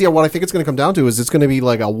 I see. What I think it's going to come down to is it's going to be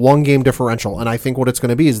like a 1-game differential, and I think what it's going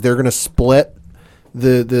to be is they're going to split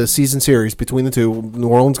the season series between the two. New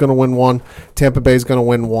Orleans going to win one, Tampa Bay is going to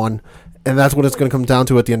win one, and that's what it's going to come down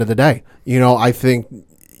to at the end of the day. You know, I think.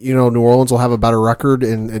 You know, New Orleans will have a better record,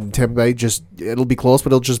 and Tampa Bay it'll be close, but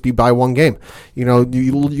it'll just be by 1 game. You know,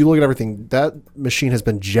 you look at everything. That machine has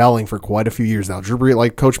been gelling for quite a few years now. Drew Brees,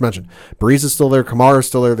 like Coach mentioned, Brees is still there, Kamara is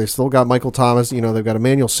still there. They still got Michael Thomas. You know, they've got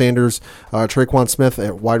Emmanuel Sanders, Traquan Smith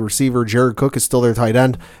at wide receiver. Jared Cook is still their tight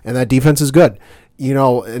end, and that defense is good. You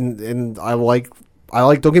know, and I like.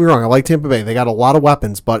 Don't get me wrong, I like Tampa Bay. They got a lot of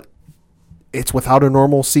weapons, but it's without a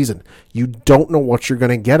normal season. You don't know what you're going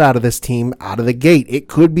to get out of this team out of the gate. It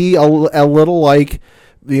could be a little like,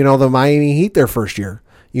 you know, the Miami Heat their first year,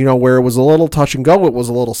 you know, where it was a little touch and go. It was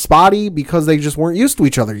a little spotty because they just weren't used to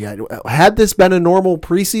each other yet. Had this been a normal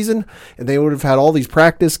preseason and they would have had all these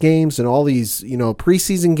practice games and all these, you know,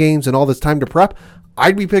 preseason games and all this time to prep,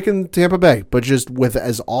 I'd be picking Tampa Bay, but just with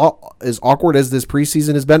as awkward as this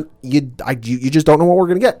preseason has been, you just don't know what we're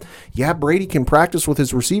going to get. Yeah, Brady can practice with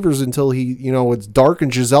his receivers until it's dark and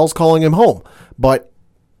Gisele's calling him home, but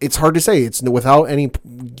it's hard to say. It's without any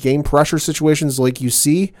game pressure situations like you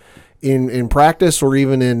see in practice or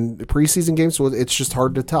even in preseason games, so it's just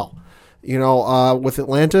hard to tell. You know, with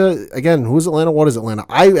Atlanta, again, who's Atlanta? What is Atlanta?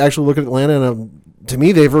 I actually look at Atlanta and to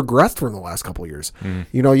me, they've regressed from the last couple of years.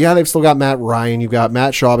 You know, yeah, they've still got Matt Ryan. You've got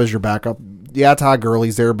Matt Schaub as your backup. Yeah, Todd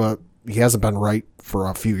Gurley's there, but he hasn't been right for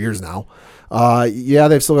a few years now. Yeah,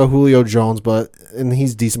 they've still got Julio Jones, and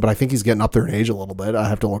he's decent, but I think he's getting up there in age a little bit. I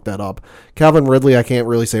have to look that up. Calvin Ridley, I can't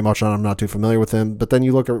really say much on. I'm not too familiar with him. But then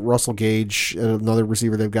you look at Russell Gage, another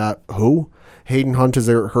receiver they've got. Who? Hayden Hurst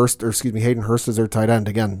is their tight end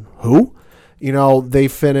again. Who? They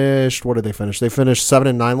finished. What did they finish? They finished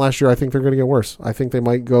 7-9 last year. I think they're going to get worse. I think they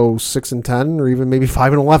might go 6-10 or even maybe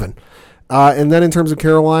 5-11. And then in terms of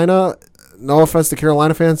Carolina, no offense to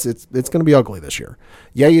Carolina fans, it's going to be ugly this year.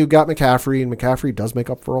 Yeah, you got McCaffrey, and McCaffrey does make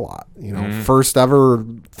up for a lot. First ever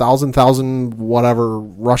 1,000 whatever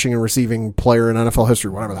rushing and receiving player in NFL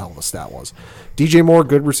history, whatever the hell the stat was. DJ Moore,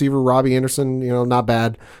 good receiver. Robbie Anderson, not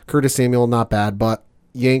bad. Curtis Samuel, not bad, but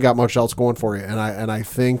you ain't got much else going for you. And I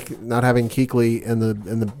think not having Kuechly in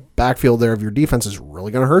the backfield there of your defense is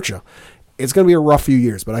really going to hurt you. It's going to be a rough few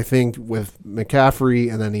years, but I think with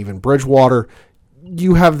McCaffrey and then even Bridgewater,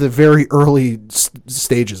 you have the very early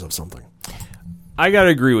stages of something. I got to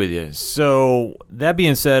agree with you. So that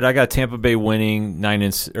being said, I got Tampa Bay winning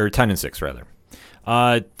 10-6 rather.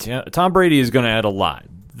 Tom Brady is going to add a lot.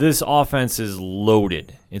 This offense is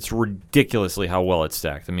loaded. It's ridiculously how well it's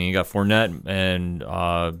stacked. I mean, you got Fournette and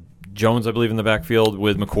Jones, I believe, in the backfield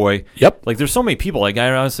with McCoy. Yep. Like, there's so many people. Like,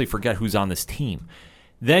 I honestly forget who's on this team.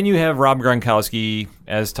 Then you have Rob Gronkowski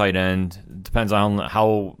as tight end. Depends on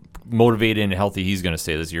how motivated and healthy he's going to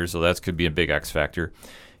stay this year, so that could be a big X factor.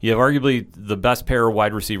 You have arguably the best pair of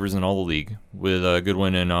wide receivers in all the league with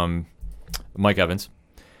Goodwin and Mike Evans.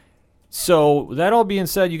 So that all being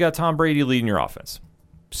said, you got Tom Brady leading your offense.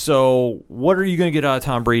 So what are you going to get out of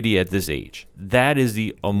Tom Brady at this age? That is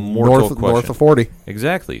the immortal question. North of 40.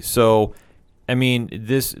 Exactly. So, I mean,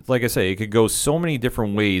 this, like I say, it could go so many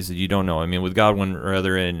different ways that you don't know. I mean, with Godwin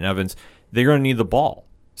rather and Evans, they're going to need the ball.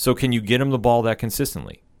 So can you get them the ball that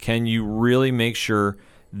consistently? Can you really make sure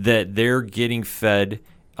that they're getting fed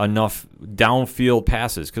enough downfield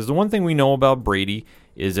passes? Because the one thing we know about Brady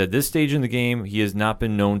is at this stage in the game, he has not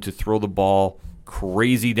been known to throw the ball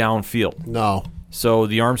crazy downfield. No. So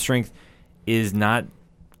the arm strength is not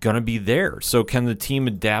going to be there. So can the team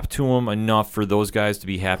adapt to him enough for those guys to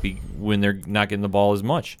be happy when they're not getting the ball as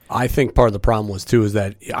much? I think part of the problem was, too, is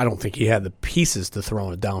that I don't think he had the pieces to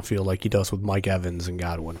throw it downfield like he does with Mike Evans and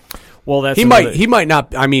Godwin. Well, that's he might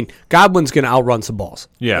not. I mean, Godwin's going to outrun some balls.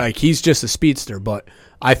 Yeah. Like, he's just a speedster, but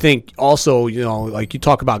I think also, like you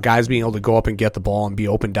talk about guys being able to go up and get the ball and be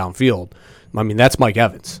open downfield. I mean, that's Mike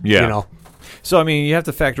Evans. Yeah. So, I mean, you have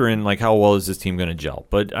to factor in, like, how well is this team going to gel.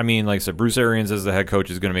 But, I mean, like I said, Bruce Arians as the head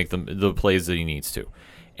coach is going to make the plays that he needs to.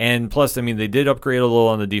 And plus, I mean, they did upgrade a little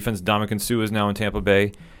on the defense. Ndamukong Suh is now in Tampa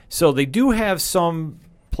Bay. So they do have some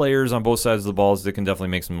players on both sides of the balls that can definitely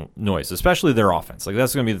make some noise, especially their offense. Like,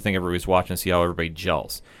 that's going to be the thing everybody's watching to see how everybody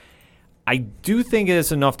gels. I do think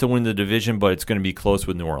it's enough to win the division, but it's going to be close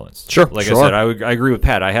with New Orleans. Sure. Like I said, I agree with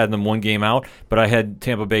Pat. I had them one game out, but I had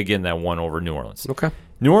Tampa Bay getting that one over New Orleans. Okay.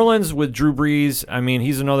 New Orleans with Drew Brees, I mean,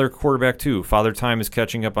 he's another quarterback too. Father Time is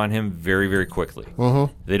catching up on him very, very quickly.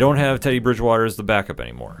 They don't have Teddy Bridgewater as the backup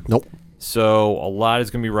anymore. Nope. So a lot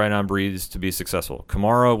is going to be right on Brees to be successful.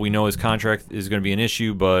 Kamara, we know his contract is going to be an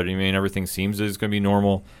issue, but I mean, everything seems is going to be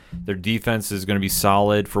normal. Their defense is going to be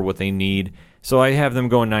solid for what they need. So I have them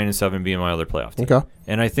going 9-7, being my other playoff team. Okay.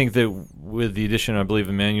 And I think that with the addition, I believe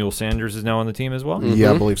Emmanuel Sanders is now on the team as well.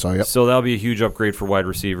 Yeah, I believe so. Yep. So that'll be a huge upgrade for wide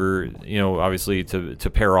receiver, obviously to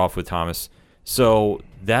pair off with Thomas. So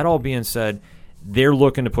that all being said, they're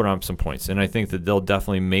looking to put on some points, and I think that they'll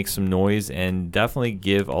definitely make some noise and definitely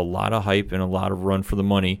give a lot of hype and a lot of run for the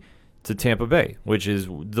money to Tampa Bay, which is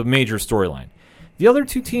the major storyline. The other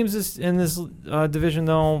two teams in this division,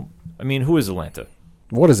 though, I mean, who is Atlanta?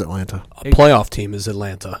 What is Atlanta? A playoff team is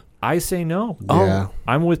Atlanta. I say no. Yeah.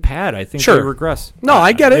 I'm with Pat. I think Sure. they regress. No,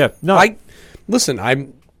 I get it. Yeah, no. Listen,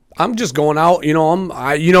 I'm just going out.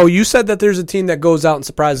 You said that there's a team that goes out and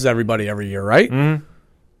surprises everybody every year, right? Mm-hmm.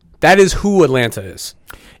 That is who Atlanta is.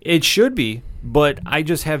 It should be, but I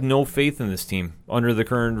just have no faith in this team under the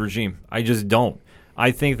current regime. I just don't.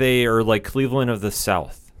 I think they are like Cleveland of the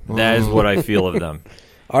South. That is what I feel of them.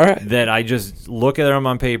 All right. That I just look at them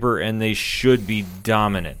on paper, and they should be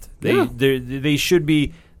dominant. They should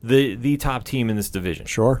be the top team in this division.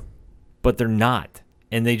 Sure. But they're not.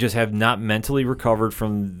 And they just have not mentally recovered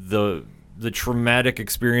from the traumatic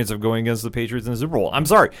experience of going against the Patriots in the Super Bowl. I'm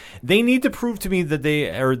sorry. They need to prove to me that they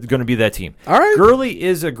are going to be that team. All right. Gurley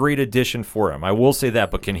is a great addition for him. I will say that,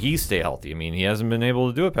 but can he stay healthy? I mean, he hasn't been able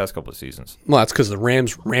to do it past couple of seasons. Well, that's because the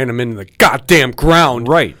Rams ran him into the goddamn ground.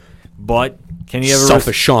 Right. But can he have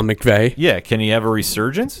Selfish Sean McVay. Yeah, can he have a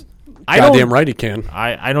resurgence? Goddamn right he can.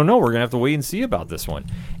 I don't know. We're going to have to wait and see about this one.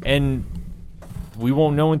 And we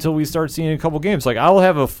won't know until we start seeing a couple games. Like, I'll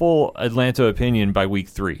have a full Atlanta opinion by week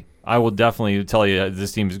 3. I will definitely tell you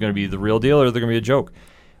this team is going to be the real deal or they're going to be a joke.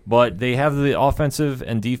 But they have the offensive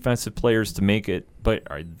and defensive players to make it. But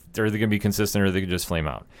are they going to be consistent or are they going to just flame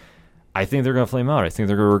out? I think they're going to flame out. I think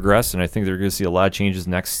they're going to regress, and I think they're going to see a lot of changes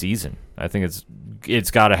next season. I think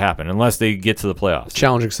it's got to happen unless they get to the playoffs.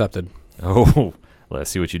 Challenge accepted. Oh, let's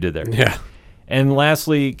see what you did there. Yeah. And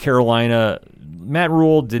lastly, Carolina. Matt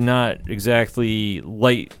Rule did not exactly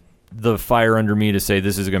light the fire under me to say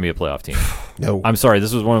this is going to be a playoff team. No. I'm sorry.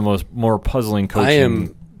 This was one of the more puzzling coaching. I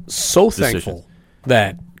am so decisions. thankful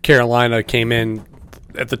that Carolina came in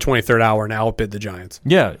at the 23rd hour and outbid the Giants.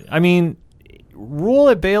 Yeah. I mean, Rule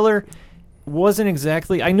at Baylor wasn't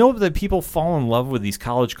exactly. I know that people fall in love with these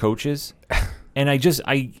college coaches, and I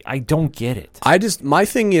don't get it. My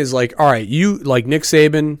thing is, like, all right, you like Nick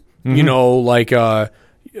Saban, you know, like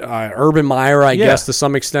Urban Meyer, I guess to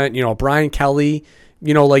some extent, you know, Brian Kelly,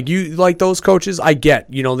 you know, like you like those coaches. I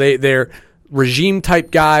get, you know, they're regime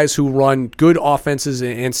type guys who run good offenses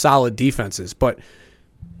and solid defenses. But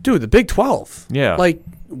dude, the Big 12, like,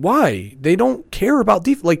 why? They don't care about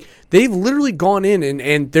defense. Like, they've literally gone in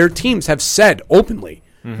and their teams have said openly,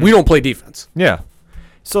 we don't play defense. Yeah.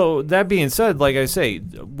 So that being said, like I say,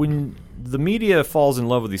 when the media falls in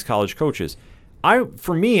love with these college coaches,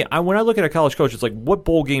 when I look at a college coach, it's like, what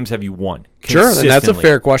bowl games have you won? Sure, and that's a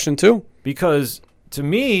fair question too. Because to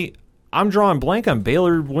me, I'm drawing blank on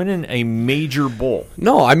Baylor winning a major bowl.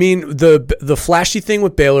 No, I mean, the flashy thing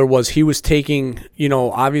with Baylor was he was taking, you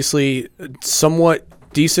know, obviously somewhat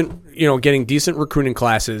decent, you know, getting decent recruiting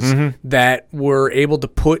classes that were able to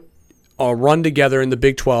put a run together in the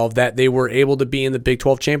Big 12, that they were able to be in the Big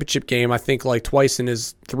 12 championship game, I think, like twice in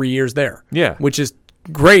his 3 years there. Yeah. Which is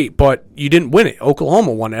great, but you didn't win it.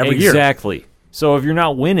 Oklahoma won it every year. Exactly. So if you're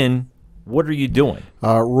not winning, what are you doing?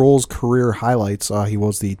 Rule's career highlights, he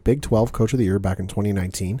was the Big 12 Coach of the Year back in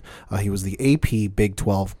 2019. He was the AP Big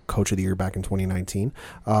 12 Coach of the Year back in 2019.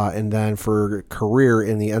 And then for career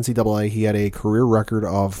in the NCAA, he had a career record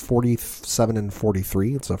of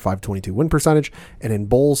 47-43. It's a .522 win percentage. And in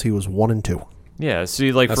bowls, he was 1-2. Yeah,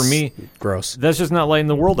 see, like, for me, gross. That's just not lighting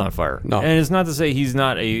the world on fire. No. And it's not to say he's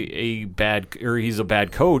not a bad, or he's a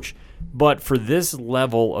bad coach, but for this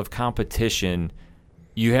level of competition,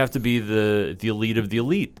 you have to be the elite of the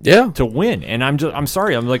elite to win. And I'm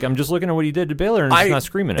sorry. I'm just looking at what he did to Baylor and just not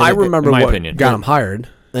screaming at it. I remember in my what opinion. got him hired.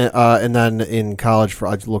 And then in college,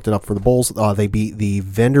 I looked it up for the Bulls. They beat the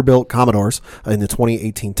Vanderbilt Commodores in the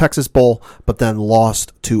 2018 Texas Bowl, but then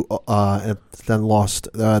lost to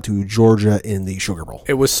Georgia in the Sugar Bowl.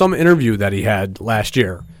 It was some interview that he had last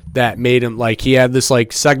year that made him, like, he had this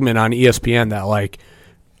like segment on ESPN that, like,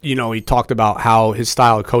 you know, he talked about how his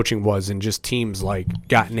style of coaching was, and just teams like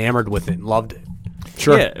got enamored with it and loved it.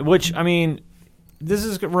 Sure. Yeah, which, I mean,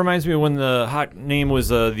 reminds me of when the hot name was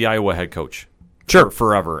the Iowa head coach. Sure.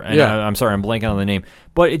 Forever. And I'm sorry, I'm blanking on the name.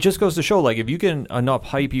 But it just goes to show, like, if you get enough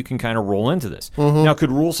hype, you can kind of roll into this. Now,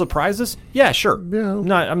 could Rule surprise us? Yeah, sure. Yeah.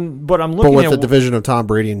 But I'm looking with at the division of Tom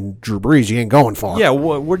Brady and Drew Brees, you ain't going far. Yeah,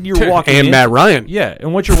 what you're walking and into, Matt Ryan. Yeah,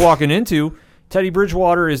 and what you're walking into, Teddy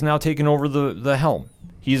Bridgewater is now taking over the helm.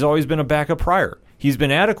 He's always been a backup prior. He's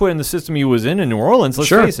been adequate in the system he was in New Orleans, let's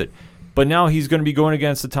face it. But now he's going to be going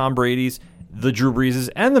against the Tom Brady's, the Drew Breeses,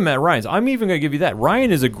 and the Matt Ryans. I'm even going to give you that.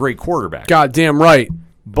 Ryan is a great quarterback. Goddamn right.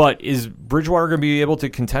 But is Bridgewater going to be able to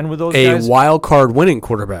contend with those guys? A wild card winning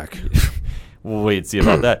quarterback. We'll wait and see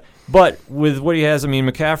about that. But with what he has, I mean,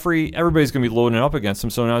 McCaffrey, everybody's going to be loading up against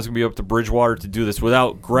him. So now it's going to be up to Bridgewater to do this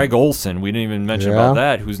without Greg Olsen. We didn't even mention about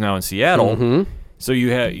that, who's now in Seattle. So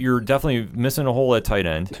you're definitely missing a hole at tight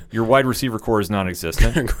end. Your wide receiver core is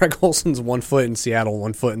non-existent. Greg Olsen's 1 foot in Seattle,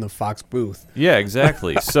 1 foot in the Fox booth. Yeah,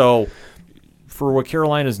 exactly. So for what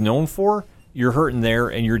Carolina's known for, you're hurting there,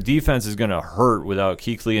 and your defense is going to hurt without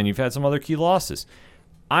Kuechly, and you've had some other key losses.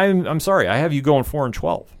 I'm sorry. I have you going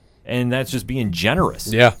 4-12, and that's just being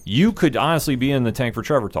generous. Yeah. You could honestly be in the tank for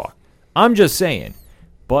Trevor talk. I'm just saying.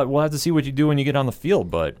 But we'll have to see what you do when you get on the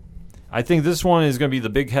field. But I think this one is going to be the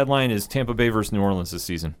big headline is Tampa Bay versus New Orleans this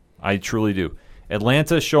season. I truly do.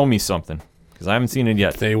 Atlanta, show me something, because I haven't seen it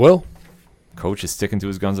yet. They will. Coach is sticking to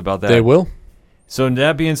his guns about that. They will. So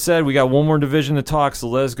that being said, we got one more division to talk, so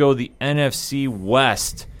let's go the NFC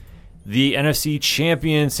West. The NFC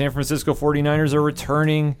champion San Francisco 49ers are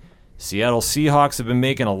returning. Seattle Seahawks have been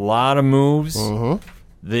making a lot of moves.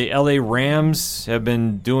 The LA Rams have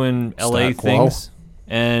been doing LA things.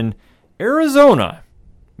 And Arizona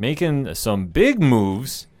making some big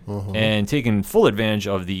moves and taking full advantage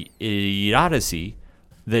of the idiocy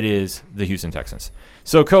that is the Houston Texans.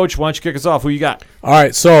 So, Coach, why don't you kick us off? Who you got? All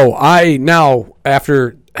right, so I now,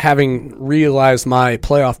 after having realized my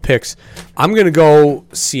playoff picks, I'm going to go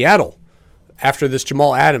Seattle after this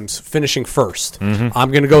Jamal Adams finishing first.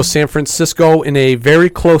 I'm going to go San Francisco in a very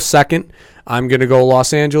close second. I'm going to go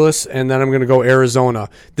Los Angeles, and then I'm going to go Arizona.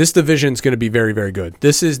 This division is going to be very, very good.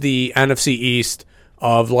 This is the NFC East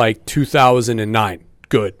of like 2009.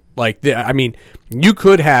 Good. You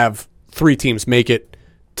could have 3 teams make it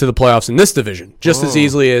to the playoffs in this division just as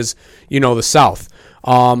easily as, the South.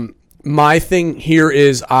 My thing here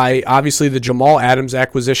is obviously the Jamal Adams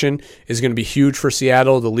acquisition is going to be huge for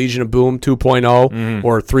Seattle, the Legion of Boom 2.0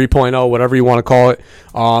 or 3.0, whatever you want to call it.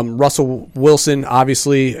 Russell Wilson,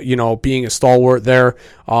 obviously, being a stalwart there.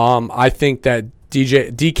 I think that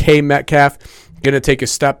DK Metcalf going to take a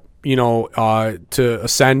step to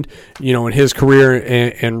ascend, in his career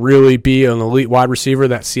and really be an elite wide receiver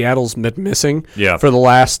that Seattle's been missing for the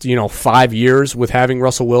last, 5 years with having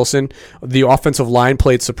Russell Wilson. The offensive line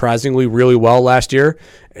played surprisingly really well last year.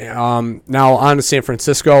 Now on to San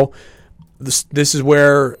Francisco. This is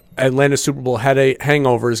where Atlanta's Super Bowl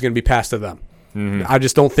hangover is going to be passed to them. I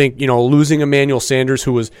just don't think, losing Emmanuel Sanders,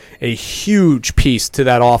 who was a huge piece to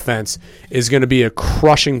that offense, is going to be a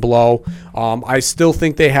crushing blow. I still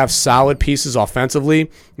think they have solid pieces offensively.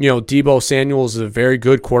 Deebo Samuel is a very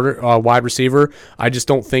good wide receiver. I just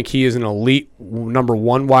don't think he is an elite number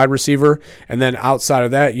 1 wide receiver. And then outside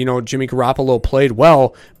of that, Jimmy Garoppolo played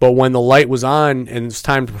well, but when the light was on and it's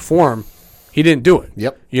time to perform, he didn't do it.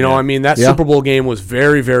 Yep. That Super Bowl game was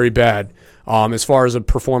very, very bad. As far as a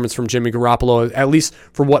performance from Jimmy Garoppolo, at least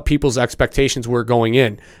for what people's expectations were going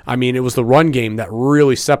in. It was the run game that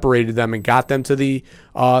really separated them and got them to the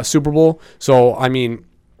Super Bowl. So,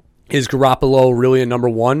 is Garoppolo really a number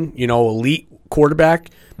 1, elite quarterback?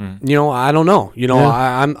 I don't know.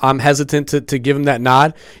 I'm hesitant to give him that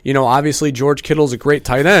nod. Obviously George Kittle's a great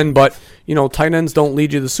tight end, but tight ends don't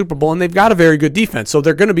lead you to the Super Bowl, and they've got a very good defense, so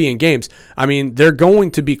they're going to be in games. They're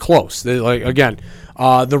going to be close.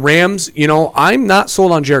 The Rams. I'm not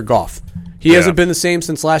sold on Jared Goff. He hasn't been the same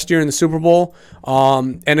since last year in the Super Bowl.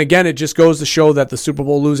 And again, it just goes to show that the Super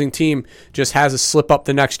Bowl losing team just has a slip up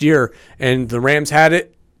the next year, and the Rams had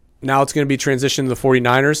it. Now it's going to be transitioned to the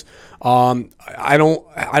 49ers. I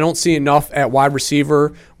don't see enough at wide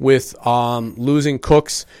receiver with losing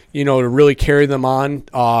Cooks, to really carry them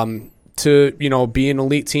on to be an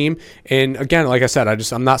elite team. And again, like I said,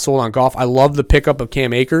 I'm not sold on Goff. I love the pickup of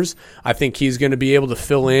Cam Akers. I think he's going to be able to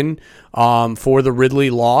fill in for the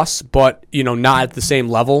Ridley loss, but not at the same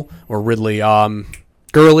level, or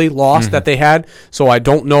Gurley loss that they had. So I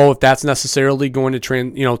don't know if that's necessarily going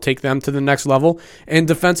to take them to the next level. And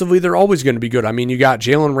defensively, they're always going to be good. You got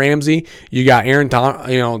Jalen Ramsey, you got Aaron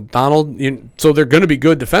Donald, so they're going to be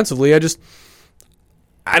good defensively.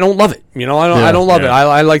 I don't love it. I don't love it.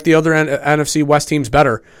 I like the other NFC West teams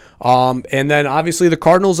better. And then obviously the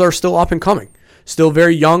Cardinals are still up and coming. Still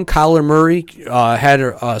very young. Kyler Murray had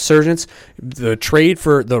a resurgence. The trade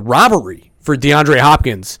for the robbery for DeAndre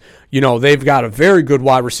Hopkins, they've got a very good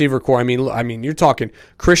wide receiver core. You're talking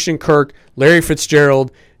Christian Kirk, Larry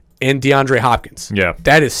Fitzgerald, and DeAndre Hopkins. Yeah.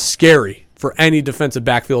 That is scary for any defensive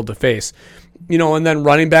backfield to face. And then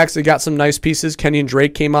running backs, they got some nice pieces. Kenyon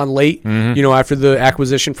Drake came on late, after the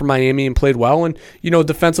acquisition from Miami and played well. And,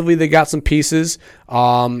 defensively, they got some pieces.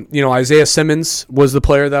 Isaiah Simmons was the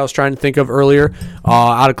player that I was trying to think of earlier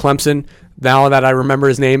out of Clemson. Now that I remember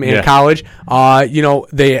his name in college,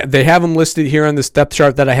 they have him listed here on this depth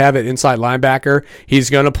chart that I have at inside linebacker. He's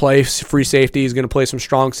going to play free safety. He's going to play some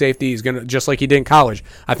strong safety. He's going to, just like he did in college.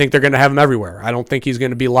 I think they're going to have him everywhere. I don't think he's going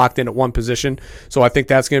to be locked in at one position. So I think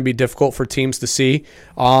that's going to be difficult for teams to see.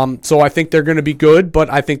 So I think they're going to be good, but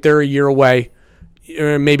I think they're a year away,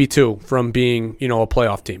 maybe 2, from being, a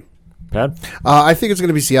playoff team. Pat? I think it's going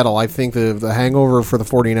to be Seattle. I think the hangover for the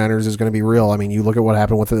 49ers is going to be real. You look at what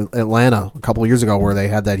happened with Atlanta a couple of years ago, where they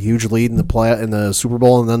had that huge lead in the Super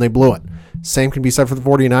Bowl, and then they blew it. Same can be said for the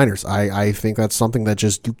 49ers. I think that's something that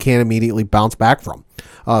just you can't immediately bounce back from.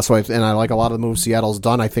 I like a lot of the moves Seattle's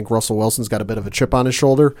done. I think Russell Wilson's got a bit of a chip on his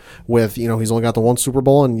shoulder with, he's only got the one Super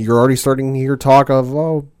Bowl, and you're already starting to hear talk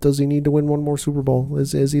of, does he need to win one more Super Bowl?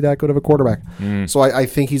 Is he that good of a quarterback? So I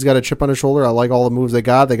think he's got a chip on his shoulder. I like all the moves they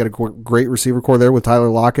got. They got a great receiver core there with Tyler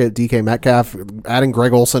Lockett, DK Metcalf, adding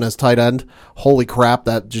Greg Olsen as tight end. Holy crap,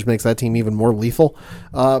 that just makes that team even more lethal.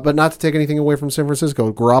 But not to take anything away from San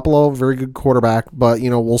Francisco. Garoppolo, very good quarterback, but,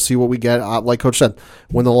 we'll see what we get. Like Coach said,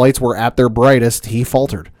 when the lights were at their brightest, he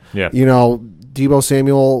faltered. Yeah. Deebo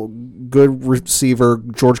Samuel, good receiver.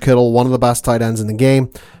 George Kittle, one of the best tight ends in the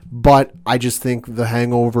game. But I just think the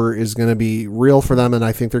hangover is going to be real for them, and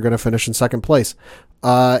I think they're going to finish in second place.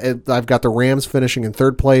 I've got the Rams finishing in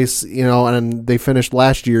third place, and they finished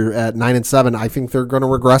last year at 9-7. I think they're going to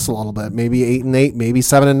regress a little bit, maybe 8-8, maybe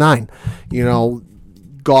 7-9.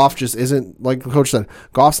 Goff just isn't, like the coach said,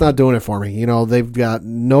 Goff's not doing it for me. They've got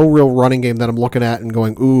no real running game that I'm looking at and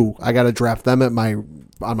going, ooh, I got to draft them on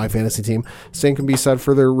my fantasy team. Same can be said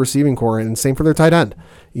for their receiving core, and same for their tight end.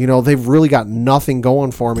 They've really got nothing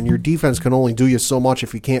going for them, and your defense can only do you so much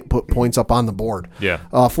if you can't put points up on the board. Yeah.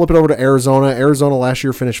 Flip it over to Arizona. Arizona last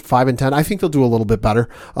year finished 5-10. I think they'll do a little bit better.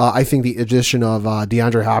 I think the addition of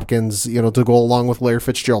DeAndre Hopkins, to go along with Larry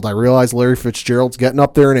Fitzgerald. I realize Larry Fitzgerald's getting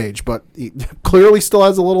up there in age, but he clearly still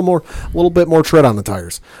has a little bit more tread on the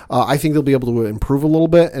tires. I think they'll be able to improve a little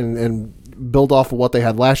bit and build off of what they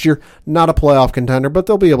had last year. Not a playoff contender, but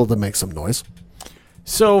they'll be able to make some noise.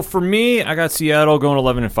 So for me, I got Seattle going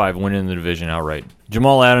 11-5, winning the division outright.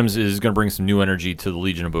 Jamal Adams is going to bring some new energy to the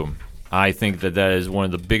Legion of Boom. I think that is one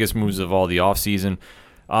of the biggest moves of all the offseason.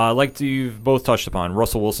 Like you've both touched upon,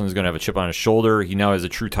 Russell Wilson is going to have a chip on his shoulder. He now has a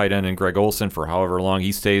true tight end in Greg Olsen for however long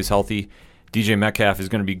he stays healthy. DJ Metcalf is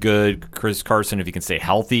going to be good. Chris Carson, if he can stay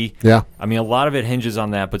healthy. Yeah. I mean, a lot of it hinges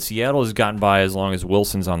on that, but Seattle has gotten by as long as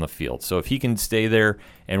Wilson's on the field. So if he can stay there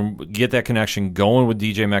and get that connection going with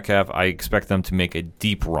DJ Metcalf, I expect them to make a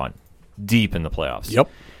deep run, deep in the playoffs. Yep.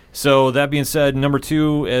 So that being said, number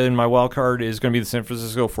 2 in my wild card is going to be the San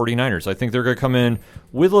Francisco 49ers. I think they're going to come in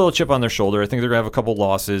with a little chip on their shoulder. I think they're going to have a couple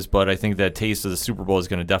losses, but I think that taste of the Super Bowl is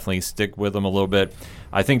going to definitely stick with them a little bit.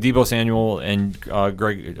 I think Deebo Samuel and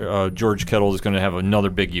George Kittle is going to have another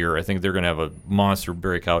big year. I think they're going to have a monster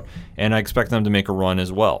breakout, and I expect them to make a run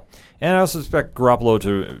as well. And I also expect Garoppolo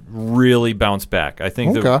to really bounce back. I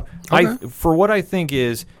think for what I think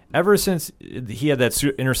is, ever since he had that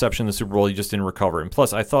interception in the Super Bowl, he just didn't recover. And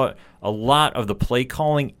plus, I thought a lot of the play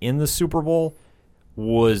calling in the Super Bowl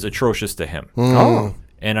was atrocious to him. Oh.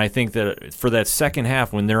 And I think that for that second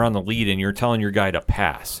half when they're on the lead and you're telling your guy to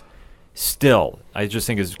pass, still, I just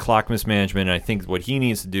think it's clock mismanagement. And I think what he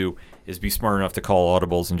needs to do is be smart enough to call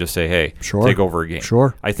audibles and just say, hey, take over a game.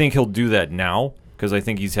 Sure. I think he'll do that now because I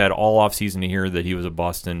think he's had all offseason to hear that he was a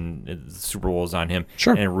bust and the Super Bowl was on him.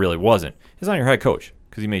 Sure. And it really wasn't. He's not your head coach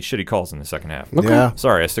because he made shitty calls in the second half. Okay. Yeah.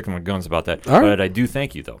 Sorry, I stick to my guns about that. All right. But I do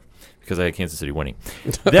thank you, though, because I had Kansas City winning.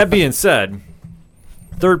 That being said,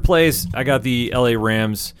 third place, I got the LA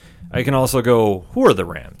Rams. I can also go, who are the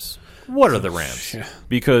Rams? What are the Rams? Yeah.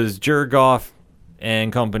 Because Jared Goff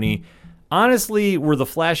and company, honestly, were the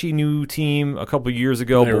flashy new team a couple years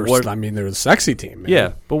ago. They were the sexy team, man.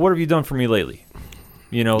 Yeah, but what have you done for me lately?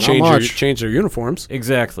 Change their uniforms.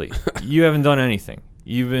 Exactly. You haven't done anything.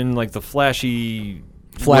 You've been like the flashy...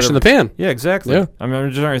 Flash in the pan. Yeah, exactly. Yeah. I'm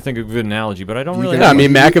just trying to think of a good analogy, but I don't really... Yeah, I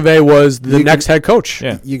mean, McAvey was the next head coach.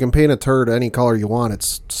 Yeah. You can paint a turd any color you want. It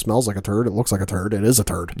smells like a turd. It looks like a turd. It is a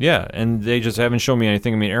turd. Yeah, and they just haven't shown me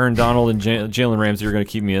anything. I mean, Aaron Donald and Jalen Ramsey are going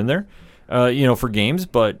to keep me in there, for games.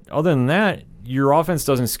 But other than that, your offense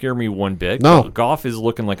doesn't scare me one bit. No. Goff is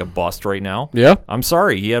looking like a bust right now. Yeah. I'm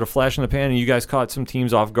sorry. He had a flash in the pan, and you guys caught some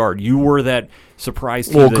teams off guard. You were that surprise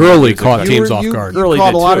team. Well, that Gurley was caught affected. teams off guard. You Gurley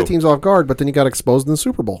caught did a lot of too. teams off guard, but then you got exposed in the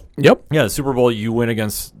Super Bowl. Yep. Yeah, the Super Bowl, you win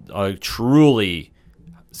against a truly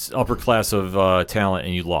upper class of talent,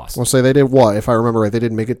 and you lost. I'll say they did what? If I remember right, they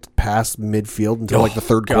didn't make it past midfield until like the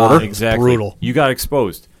third quarter. Exactly. Brutal. You got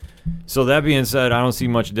exposed. So that being said, I don't see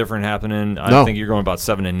much different happening. I No. think you're going about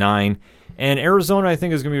 7-9. And Arizona, I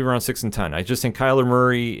think, is going to be around 6-10. I just think Kyler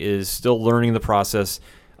Murray is still learning the process.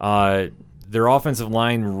 Their offensive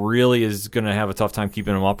line really is going to have a tough time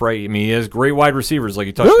keeping him upright. I mean, he has great wide receivers, like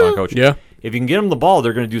you touched on, Coach. Yeah. If you can get him the ball,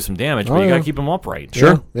 they're going to do some damage, but you got to keep him upright.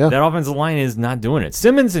 Sure. Yeah. That offensive line is not doing it.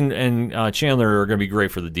 Simmons and Chandler are going to be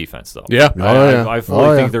great for the defense, though. Yeah. I fully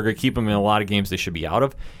Oh, think yeah. they're going to keep him in a lot of games they should be out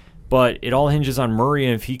of. But it all hinges on Murray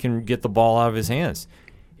and if he can get the ball out of his hands.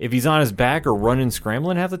 If he's on his back or running,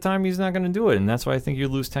 scrambling half the time, he's not going to do it. And that's why I think you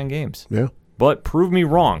lose 10 games. Yeah. But prove me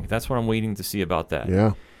wrong. That's what I'm waiting to see about that.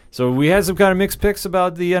 Yeah. So we had some kind of mixed picks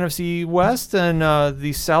about the NFC West and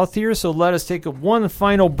the South here. So let us take one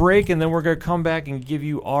final break, and then we're going to come back and give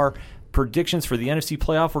you our predictions for the NFC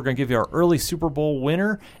playoff. We're going to give you our early Super Bowl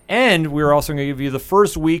winner, and we're also going to give you the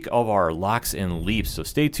first week of our locks and leaps. So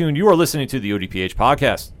stay tuned. You are listening to the ODPH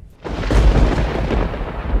podcast.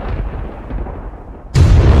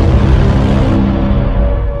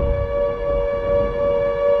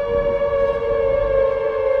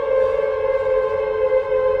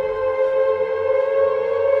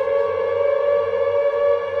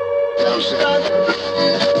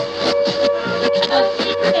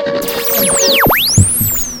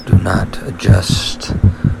 Do not adjust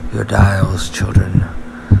your dials, children.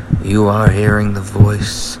 You are hearing the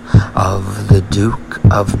voice of the Duke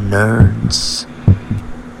of Nerds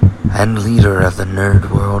and leader of the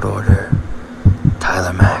Nerd World Order,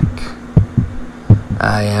 Tyler Mack.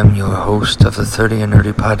 I am your host of the 30 and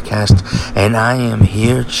Nerdy podcast, and I am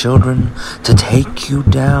here, children, to take you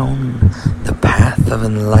down the path of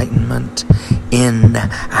enlightenment in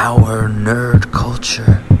our nerd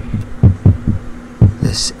culture.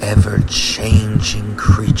 This ever-changing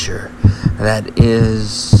creature that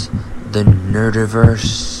is the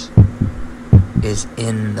Nerdiverse is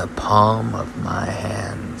in the palm of my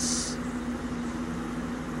hands.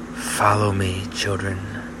 Follow me, children.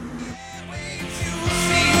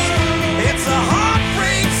 It's a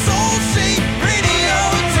heartbreak, soul-shaped radio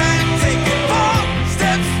attack. Taking 4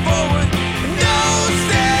 steps forward, no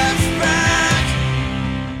steps back.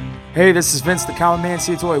 Hey, this is Vince the Common Man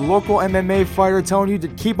Satoy, local MMA fighter, telling you to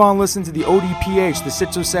keep on listening to the ODPH, the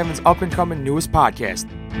 607's up-and-coming newest podcast.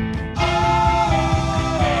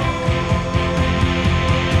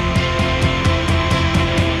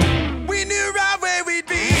 We knew right where we'd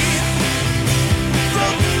be,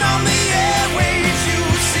 floating on the airwaves, you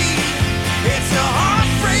see. It's a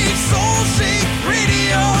heartbreak, soul-shaped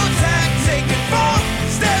radio attack. Taking 4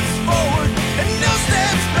 steps forward and no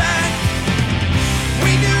steps back.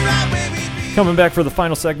 We knew right where we'd be. Coming back for the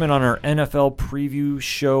final segment on our NFL preview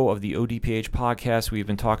show of the ODPH podcast. We've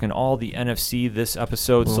been talking all the NFC this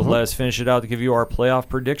episode, so let us finish it out to give you our playoff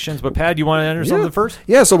predictions. But, Pat, you want to enter something first?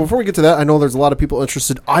 Yeah, so before we get to that, I know there's a lot of people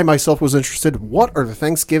interested. I myself was interested. What are the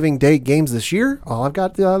Thanksgiving Day games this year? I've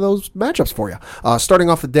got those matchups for you. Starting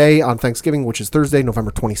off the day on Thanksgiving, which is Thursday,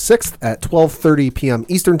 November 26th at 12:30 p.m.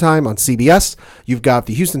 Eastern Time on CBS. You've got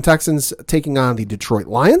the Houston Texans taking on the Detroit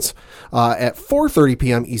Lions. At 4:30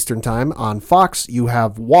 p.m. Eastern Time on Fox, you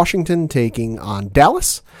have Washington taking on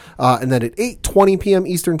Dallas. And then at 8:20 p.m.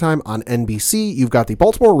 Eastern Time on NBC, you've got the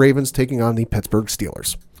Baltimore Ravens taking on the Pittsburgh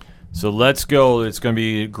Steelers. So let's go. It's going to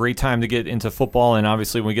be a great time to get into football, and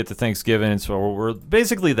obviously when we get to Thanksgiving, so we're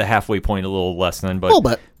basically the halfway point, a little less than, but, A little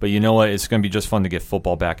bit. But you know what? It's going to be just fun to get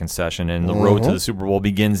football back in session, and the road to the Super Bowl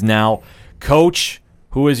begins now. Coach,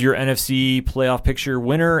 who is your NFC playoff picture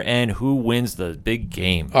winner, and who wins the big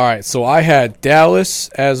game? All right, so I had Dallas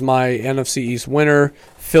as my NFC East winner,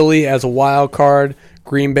 Philly as a wild card,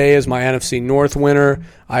 Green Bay as my NFC North winner.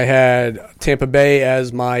 I had Tampa Bay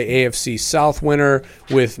as my AFC South winner,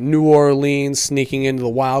 with New Orleans sneaking into the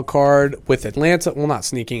wild card with Atlanta. Well, not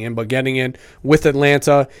sneaking in, but getting in with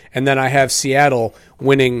Atlanta. And then I have Seattle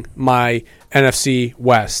winning my NFC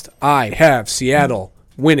West. I have Seattle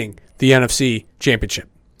winning the NFC Championship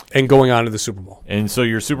and going on to the Super Bowl. And so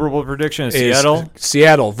your Super Bowl prediction is Seattle?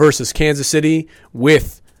 Seattle versus Kansas City,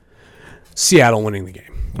 with Seattle winning the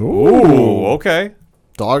game. Ooh, okay.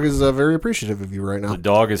 Dog is very appreciative of you right now. The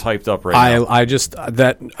dog is hyped up right now. I just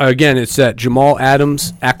that again, it's that Jamal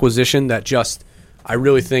Adams acquisition that just I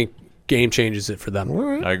really think game changes it for them. All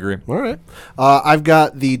right. I agree. All right. I've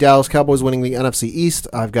got the Dallas Cowboys winning the NFC East.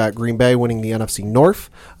 I've got Green Bay winning the NFC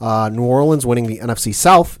North. New Orleans winning the NFC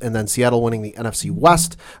South. And then Seattle winning the NFC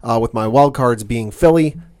West, with my wild cards being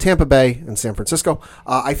Philly, Tampa Bay, and San Francisco.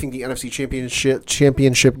 I think the NFC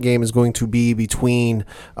championship game is going to be between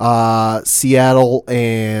Seattle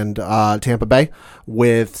and Tampa Bay,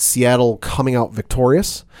 with Seattle coming out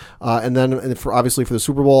victorious. And then obviously for the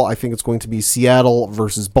Super Bowl, I think it's going to be Seattle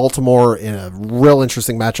versus Baltimore in a real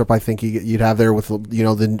interesting matchup. I think you'd have there with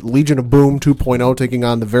the Legion of Boom 2.0 taking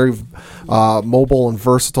on the very mobile and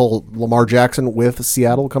versatile Lamar Jackson, with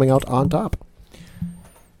Seattle coming out on top.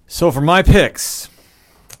 So for my picks,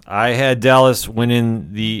 I had Dallas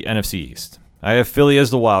winning the NFC East. I have Philly as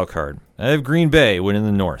the wild card. I have Green Bay winning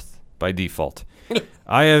the North by default.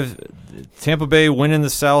 I have Tampa Bay winning the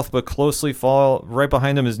South, but closely fall right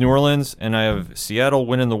behind them is New Orleans, and I have Seattle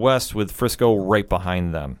winning the West with Frisco right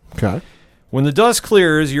behind them. Okay. When the dust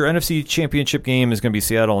clears, your NFC Championship game is going to be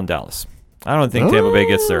Seattle and Dallas. I don't think Tampa Bay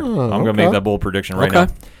gets there. I'm going to make that bold prediction right now.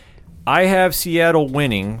 I have Seattle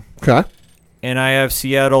winning. Okay. And I have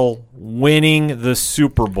Seattle winning the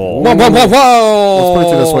Super Bowl. Whoa!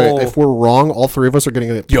 Let's put it this way: if we're wrong, all three of us are going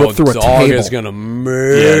to get put through a dog table. is going to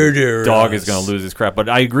murder. Dog us. is going to lose his crap. But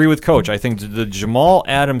I agree with Coach. I think the Jamal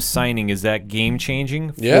Adams signing is that game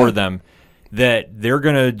changing for them. That they're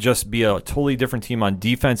going to just be a totally different team on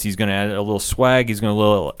defense. He's going to add a little swag. He's going to add a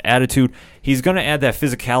little attitude. He's going to add that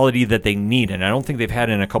physicality that they need, and I don't think they've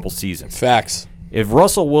had it in a couple seasons. Facts. If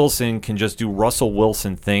Russell Wilson can just do Russell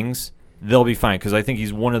Wilson things, they'll be fine because I think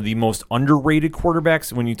he's one of the most underrated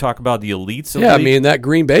quarterbacks when you talk about the elites. Of the Yeah, I league. mean that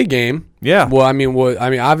Green Bay game. Yeah. Well,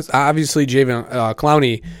 obviously Javion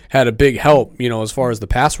Clowney had a big help, as far as the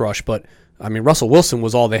pass rush, but I mean Russell Wilson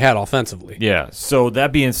was all they had offensively. Yeah. So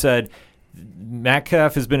that being said,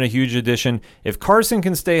 Metcalf has been a huge addition. If Carson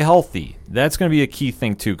can stay healthy, that's going to be a key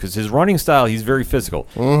thing too, because his running style, he's very physical.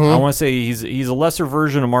 I want to say he's a lesser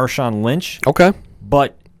version of Marshawn Lynch. Okay.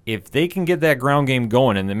 But if they can get that ground game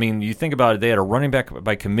going, and I mean, you think about it, they had a running back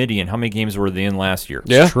by committee, and how many games were they in last year?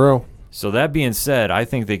 Yeah. True. So that being said, I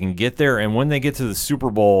think they can get there, and when they get to the Super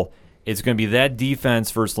Bowl, it's going to be that defense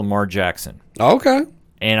versus Lamar Jackson. Okay.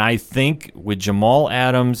 And I think with Jamal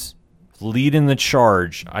Adams leading the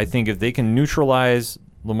charge, I think if they can neutralize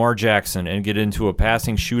Lamar Jackson and get into a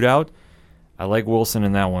passing shootout, I like Wilson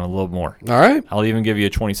in that one a little more. All right. I'll even give you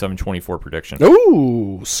a 27-24 prediction.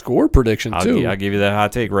 Ooh, score prediction too. I'll give you that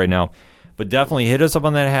hot take right now. But definitely hit us up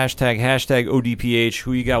on that hashtag ODPH,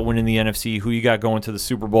 who you got winning the NFC, who you got going to the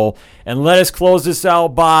Super Bowl. And let us close this out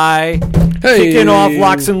by kicking off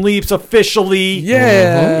Locks and Leaps officially.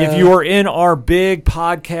 Yeah. If you are in our big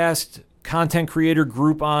podcast content creator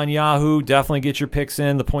group on Yahoo, definitely get your picks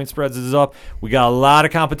in. The point spreads is up. We got a lot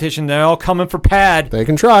of competition. They're all coming for Pad. They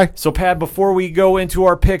can try. So, Pad, before we go into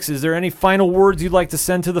our picks, is there any final words you'd like to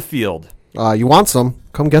send to the field? You want some?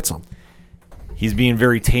 Come get some. He's being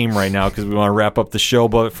very tame right now because we want to wrap up the show.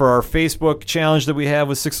 But for our Facebook challenge that we have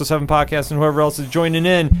with 607 Podcast and whoever else is joining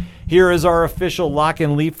in, here is our official Lock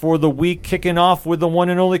and Leap for the week, kicking off with the one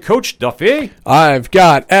and only Coach Duffy. I've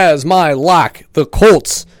got as my lock the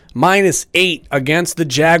Colts -8 against the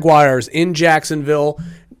Jaguars in Jacksonville.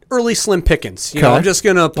 Early slim pickings. You know, Okay. I'm just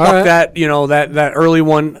gonna pluck right. that that early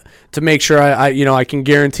one to make sure I can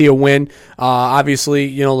guarantee a win.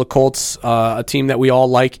 Obviously, the Colts, a team that we all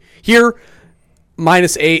like here.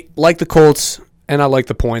 -8, like the Colts, and I like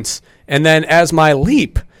the points. And then as my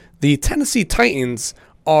leap, the Tennessee Titans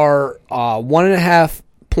are 1.5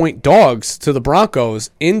 point dogs to the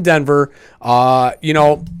Broncos in Denver.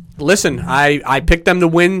 Listen, I picked them to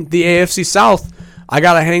win the AFC South. I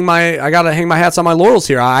gotta hang my hats on my laurels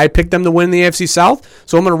here. I picked them to win the AFC South,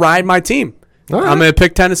 so I'm gonna ride my team. All right. I'm gonna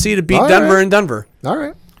pick Tennessee to beat All Denver right. in Denver. All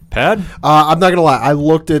right. Pad? I'm not going to lie. I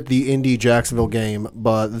looked at the Indy-Jacksonville game,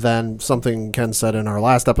 but then something Ken said in our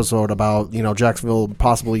last episode about, Jacksonville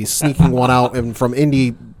possibly sneaking one out and from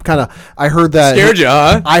Indy I heard that. Scared you,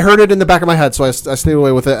 huh? I heard it in the back of my head, so I stayed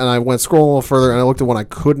away with it, and I went scrolling a little further, and I looked at one I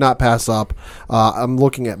could not pass up. I'm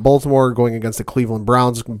looking at Baltimore going against the Cleveland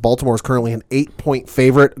Browns. Baltimore is currently an 8-point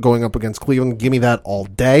favorite going up against Cleveland. Give me that all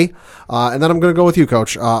day. And then I'm going to go with you,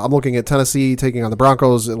 Coach. I'm looking at Tennessee taking on the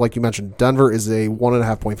Broncos. Like you mentioned, Denver is a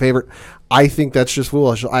 1.5-point favorite. I think that's just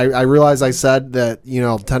foolish. I realize I said that,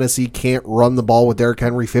 Tennessee can't run the ball with Derrick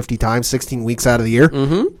Henry 50 times, 16 weeks out of the year.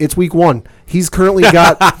 Mm-hmm. It's week 1. He's currently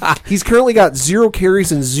got 0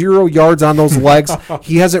 carries and 0 yards on those legs.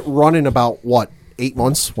 He hasn't run in about 8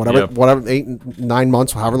 months, whatever, 8, 9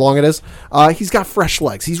 months, however long it is. He's got fresh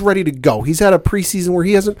legs. He's ready to go. He's had a preseason where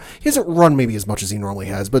he hasn't run maybe as much as he normally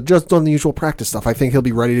has, but just done the usual practice stuff. I think he'll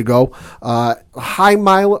be ready to go.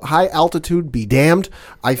 High altitude, be damned.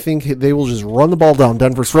 I think they will just run the ball down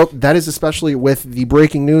Denver's throat. That is especially with the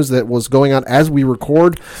breaking news that was going on as we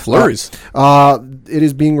record. Flurries. It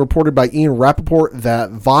is being reported by Ian Rappaport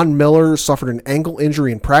that Von Miller suffered an ankle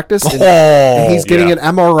injury in practice, and he's getting an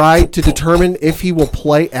MRI to determine if he will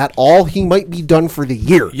play at all. He might be done for the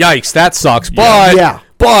year. Yikes, that sucks.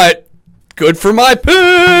 But good for my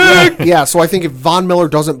pick. Yeah, so I think if Von Miller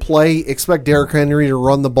doesn't play, expect Derrick Henry to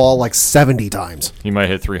run the ball like 70 times. He might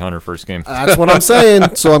hit 300 first game. That's what I'm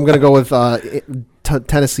saying. So I'm going to go with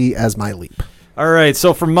Tennessee as my leap. All right,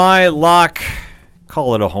 so for my lock,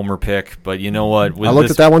 call it a homer pick, but you know what? I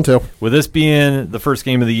looked at that one too. With this being the first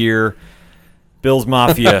game of the year, Bills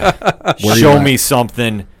Mafia, you show at? me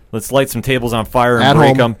something. Let's light some tables on fire and At break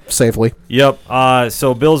home, them. safely. Yep.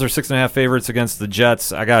 So Bills are 6.5 favorites against the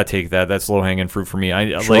Jets. I gotta take that. That's low hanging fruit for me.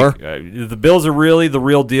 Sure. The Bills are really the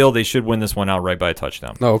real deal. They should win this one outright by a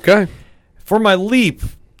touchdown. Okay. For my leap,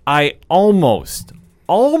 I almost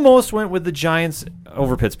went with the Giants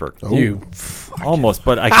over Pittsburgh. You Almost,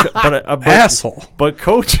 but asshole. But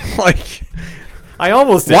Coach, Like, I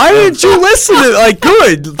almost did. why didn't you listen to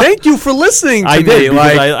good. Thank you for listening to I me. did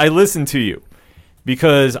because I listened to you.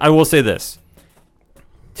 Because I will say this.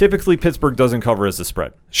 Typically, Pittsburgh doesn't cover as a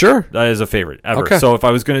spread. Sure. That is a favorite ever. Okay. So if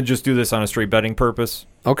I was going to just do this on a straight betting purpose,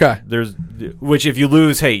 Okay. which if you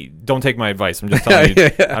lose, hey, don't take my advice. I'm just telling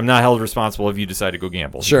you, Yeah. I'm not held responsible if you decide to go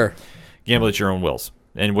gamble. Sure. Gamble at your own wills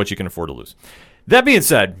and what you can afford to lose. That being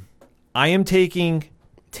said, I am taking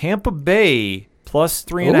Tampa Bay plus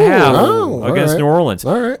 3.5 all against right. New Orleans.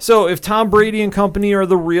 All right. So if Tom Brady and company are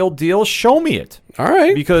the real deal, show me it. All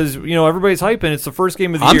right. Because, everybody's hyping. It's the first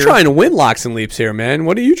game of the I'm year. trying to win locks and leaps here, man.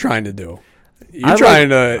 What are you trying to do? I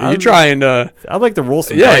I like to roll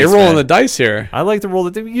some Yeah, dice, you're rolling man. the dice here. I like to roll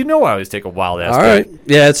the. I always take a wild ass. All right.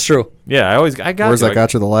 Yeah, it's true. Yeah, I got. Where's to. that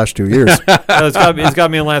got you the last 2 years? It's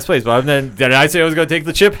got me in last place. But then did I say I was going to take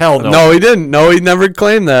the chip? Hell no. No, he didn't. No, he never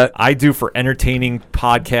claimed that. I do for entertaining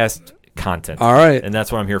podcast content. All right. And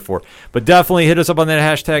that's what I'm here for. But definitely hit us up on that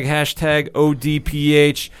hashtag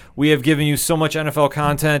ODPH. We have given you so much NFL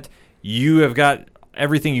content. You have got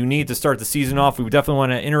everything you need to start the season off. We definitely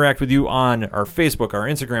want to interact with you on our Facebook, our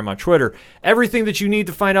Instagram, on Twitter. Everything that you need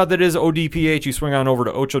to find out that is ODPH, you swing on over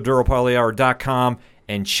to OchoDuroParlayHour.com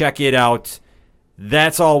and check it out.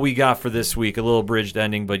 That's all we got for this week. A little bridged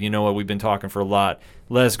ending, but you know what? We've been talking for a lot.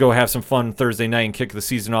 Let's go have some fun Thursday night and kick the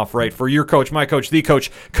season off right. For your coach, my coach, the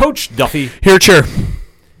coach, Coach Duffy. Here, cheer.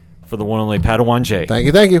 For the one and only Padawan J.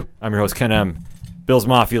 Thank you. I'm your host, Ken M. Bills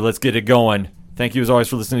Mafia, let's get it going. Thank you, as always,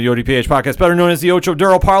 for listening to the ODPH podcast, better known as the Ocho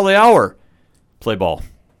Duro Parlay Hour. Play ball.